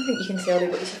 I don't even think you can see all of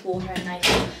it, but it's just water and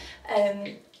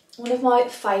naked. One of my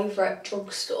favourite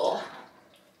drugstore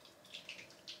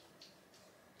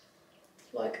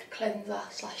like cleanser /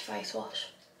 face wash.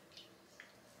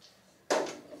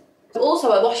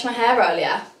 Also, I washed my hair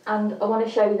earlier, and I want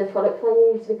to show you the products I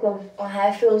use because my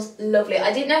hair feels lovely.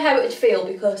 I didn't know how it would feel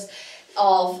because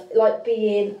of like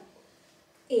being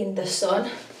in the sun.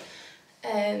 I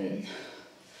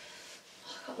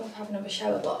can't remember having another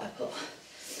shower, but I put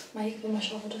makeup on my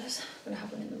shoulders. I'm gonna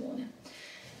have one in the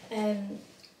morning.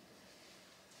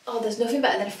 Oh, there's nothing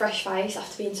better than a fresh face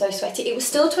after being so sweaty. It was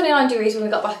still 29 degrees when we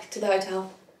got back to the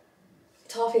hotel.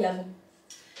 It's 11:30.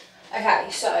 Okay,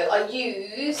 so I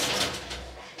used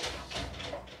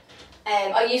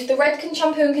I used the Redken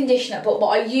shampoo and conditioner, but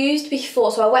what I used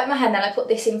before, so I wet my hair and then I put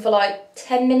this in for like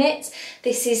 10 minutes.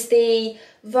 This is the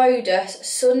Vodus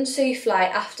Sun Souffle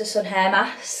After Sun Hair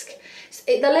Mask.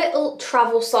 The little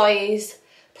travel size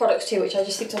products too, which I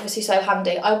just think is obviously so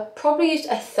handy. I probably used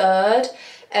a third,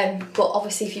 but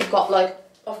obviously if you've got like,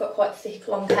 I've got quite thick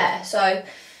long hair, so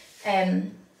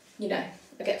you know,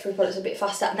 I get through products a bit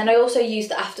faster. And then I also use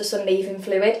the After Sun leave-in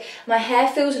fluid. My hair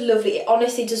feels lovely. It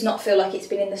honestly does not feel like it's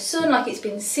been in the sun, like it's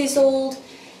been sizzled,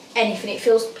 anything. It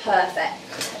feels perfect.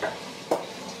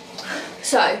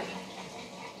 So,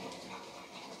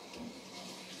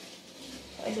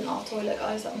 that isn't our toilet,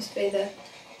 guys. That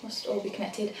must all be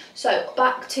connected. So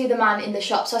back to the man in the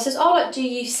shop. So I says, oh, like, do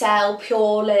you sell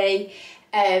purely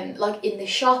like in the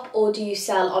shop, or do you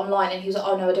sell online? And he was like,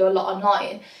 oh no, I do a lot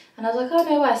online. And I was like, oh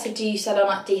no way. I said, do you sell on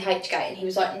like DHgate? And he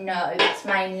was like, no, it's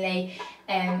mainly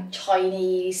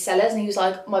Chinese sellers. And he was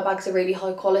like, my bags are really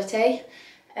high quality.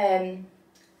 I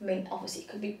mean, obviously it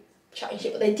could be chatting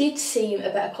shit, but they did seem a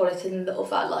better quality than the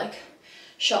other like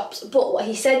shops. But what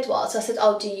he said was, I said,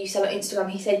 oh, do you sell on Instagram?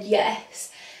 He said,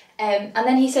 yes. And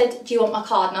then he said, do you want my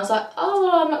card? And I was like, oh,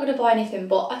 well, I'm not going to buy anything.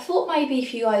 But I thought maybe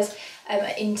if you guys are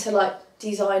into like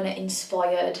designer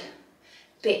inspired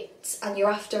bits and you're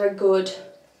after a good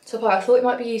supply, I thought it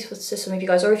might be useful to some of you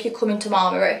guys, or if you come into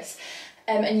Marmaris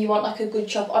and you want like a good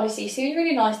shop. Honestly, he seemed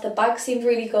really nice, the bags seemed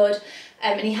really good,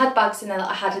 and he had bags in there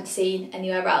that I hadn't seen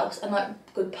anywhere else, and like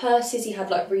good purses. He had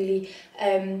like really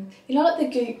you know, like the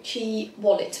Gucci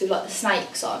wallets with like the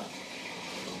snakes on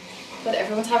that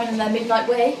everyone's having in their midnight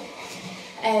wear.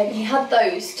 He had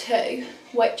those too,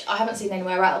 which I haven't seen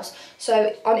anywhere else.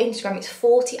 So on Instagram it's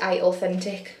 48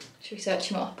 authentic. Should we search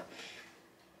him up?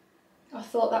 I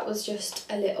thought that was just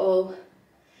a little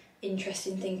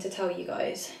interesting thing to tell you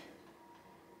guys.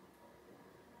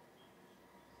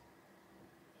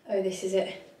 Oh, this is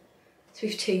it. It's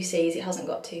with 2 C's. It hasn't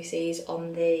got 2 C's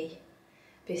on the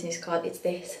business card. It's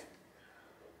this.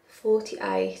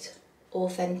 48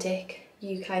 authentic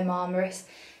UK Marmaris.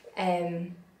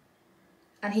 And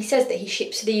he says that he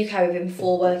ships to the UK within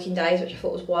 4 working days, which I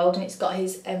thought was wild, and it's got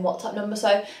his WhatsApp number.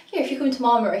 So yeah, if you come to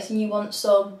Marmaris and you want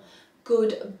some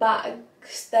good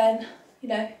bags, then you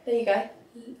know, there you go.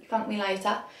 You thank me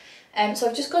later. So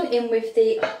I've just gone in with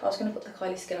the, I was going to put the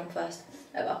Kylie skin on first.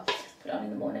 Oh well, put it on in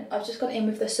the morning. I've just gone in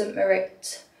with the St.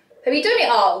 Moritz. Have you done it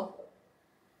all?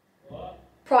 What?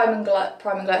 Prime and Glow.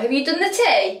 Have you done the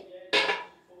tea?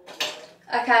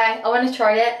 Yeah. Okay, I want to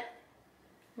try it.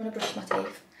 I want to brush my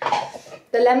teeth.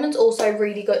 The lemon's also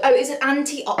really good. Oh, it's an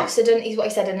antioxidant is what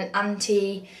he said, and an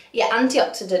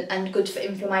antioxidant and good for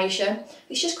inflammation.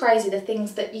 It's just crazy the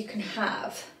things that you can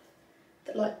have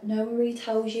that like no one really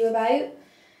tells you about.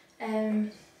 Let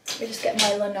me just get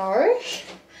my Laneige.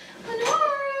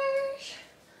 Laneige,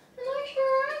 where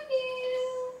are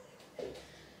you?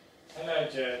 Hello,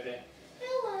 Jody.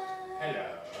 Hello. Hello.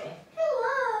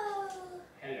 Hello.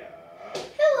 Hello.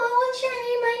 Hello, what's your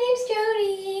name? My name's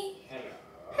Jody. Hello.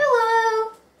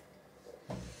 Hello.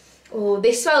 Oh,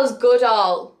 this smells good,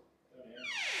 all.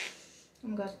 Oh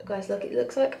my god, guys, look, it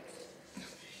looks like.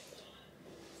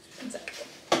 One sec.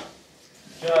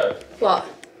 Joe. What?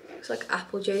 Looks like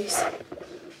apple juice.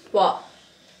 What?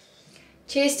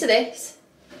 Cheers to this.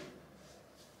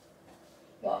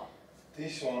 What?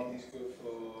 This one is good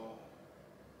for...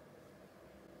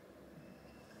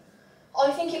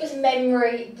 I think it was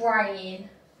memory brain.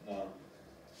 No.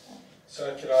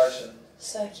 Circulation.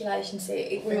 Circulation,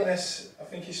 see. I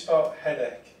think you spelled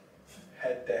headache.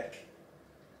 Headache.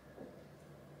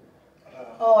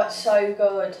 Oh, it's so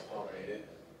good. I'll read it.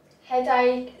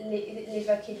 Headache,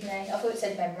 liver, kidney. I thought it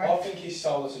said memory. I think he's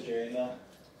sold us a dream now.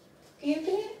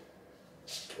 Google it.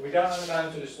 We don't know the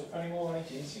names of the stuff anymore,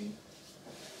 ain't it?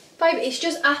 Babe, it's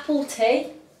just apple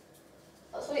tea.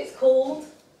 That's what it's called.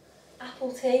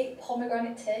 Apple tea,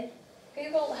 pomegranate tea.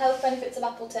 Google health benefits of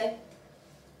apple tea.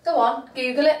 Go on,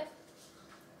 Google it.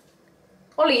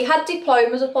 Ollie, you had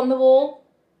diplomas up on the wall.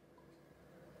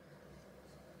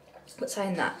 But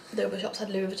saying that, the other shops had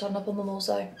Louis Vuitton up on them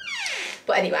also.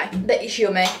 But anyway, that is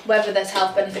yummy. Whether there's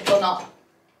health benefits or not,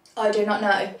 I do not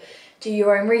know. Do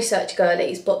your own research,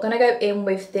 girlies. But gonna go in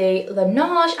with the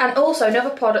Laneige, and also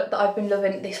another product that I've been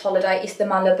loving this holiday is the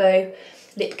Malibu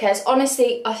lip cares.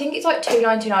 Honestly, I think it's like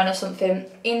 $2.99 or something.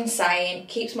 Insane.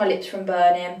 Keeps my lips from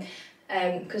burning.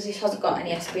 Because this hasn't got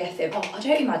any SPF in. Oh, I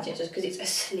don't imagine it's just because it's a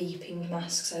sleeping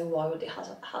mask, so why would it have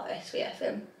SPF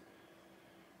in?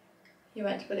 You're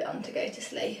meant to put it on to go to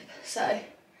sleep. So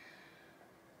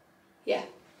yeah,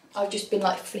 I've just been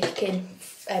like flicking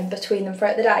between them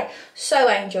throughout the day. So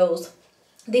angels,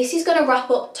 this is going to wrap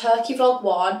up Turkey Vlog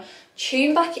 1,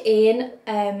 tune back in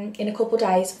a couple of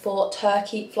days for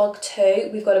Turkey Vlog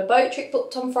 2. We've got a boat trip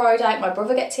booked on Friday. My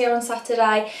brother gets here on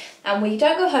Saturday and we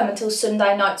don't go home until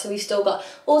Sunday night, so we've still got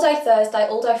all day Thursday,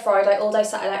 all day Friday, all day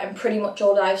Saturday and pretty much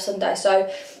all day of Sunday. So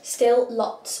still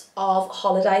lots of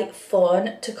holiday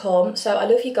fun to come. So I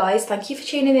love you guys. Thank you for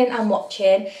tuning in and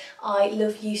watching. I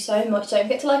love you so much. Don't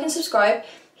forget to like and subscribe.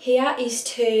 Here is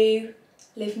to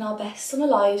living our best summer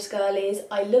lives, girlies.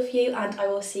 I love you and I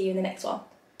will see you in the next one.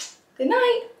 Good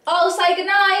night. Oh, say good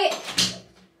night.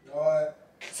 Night.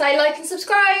 Say like and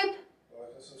subscribe. Like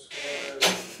and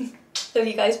subscribe. Love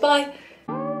you guys. Bye.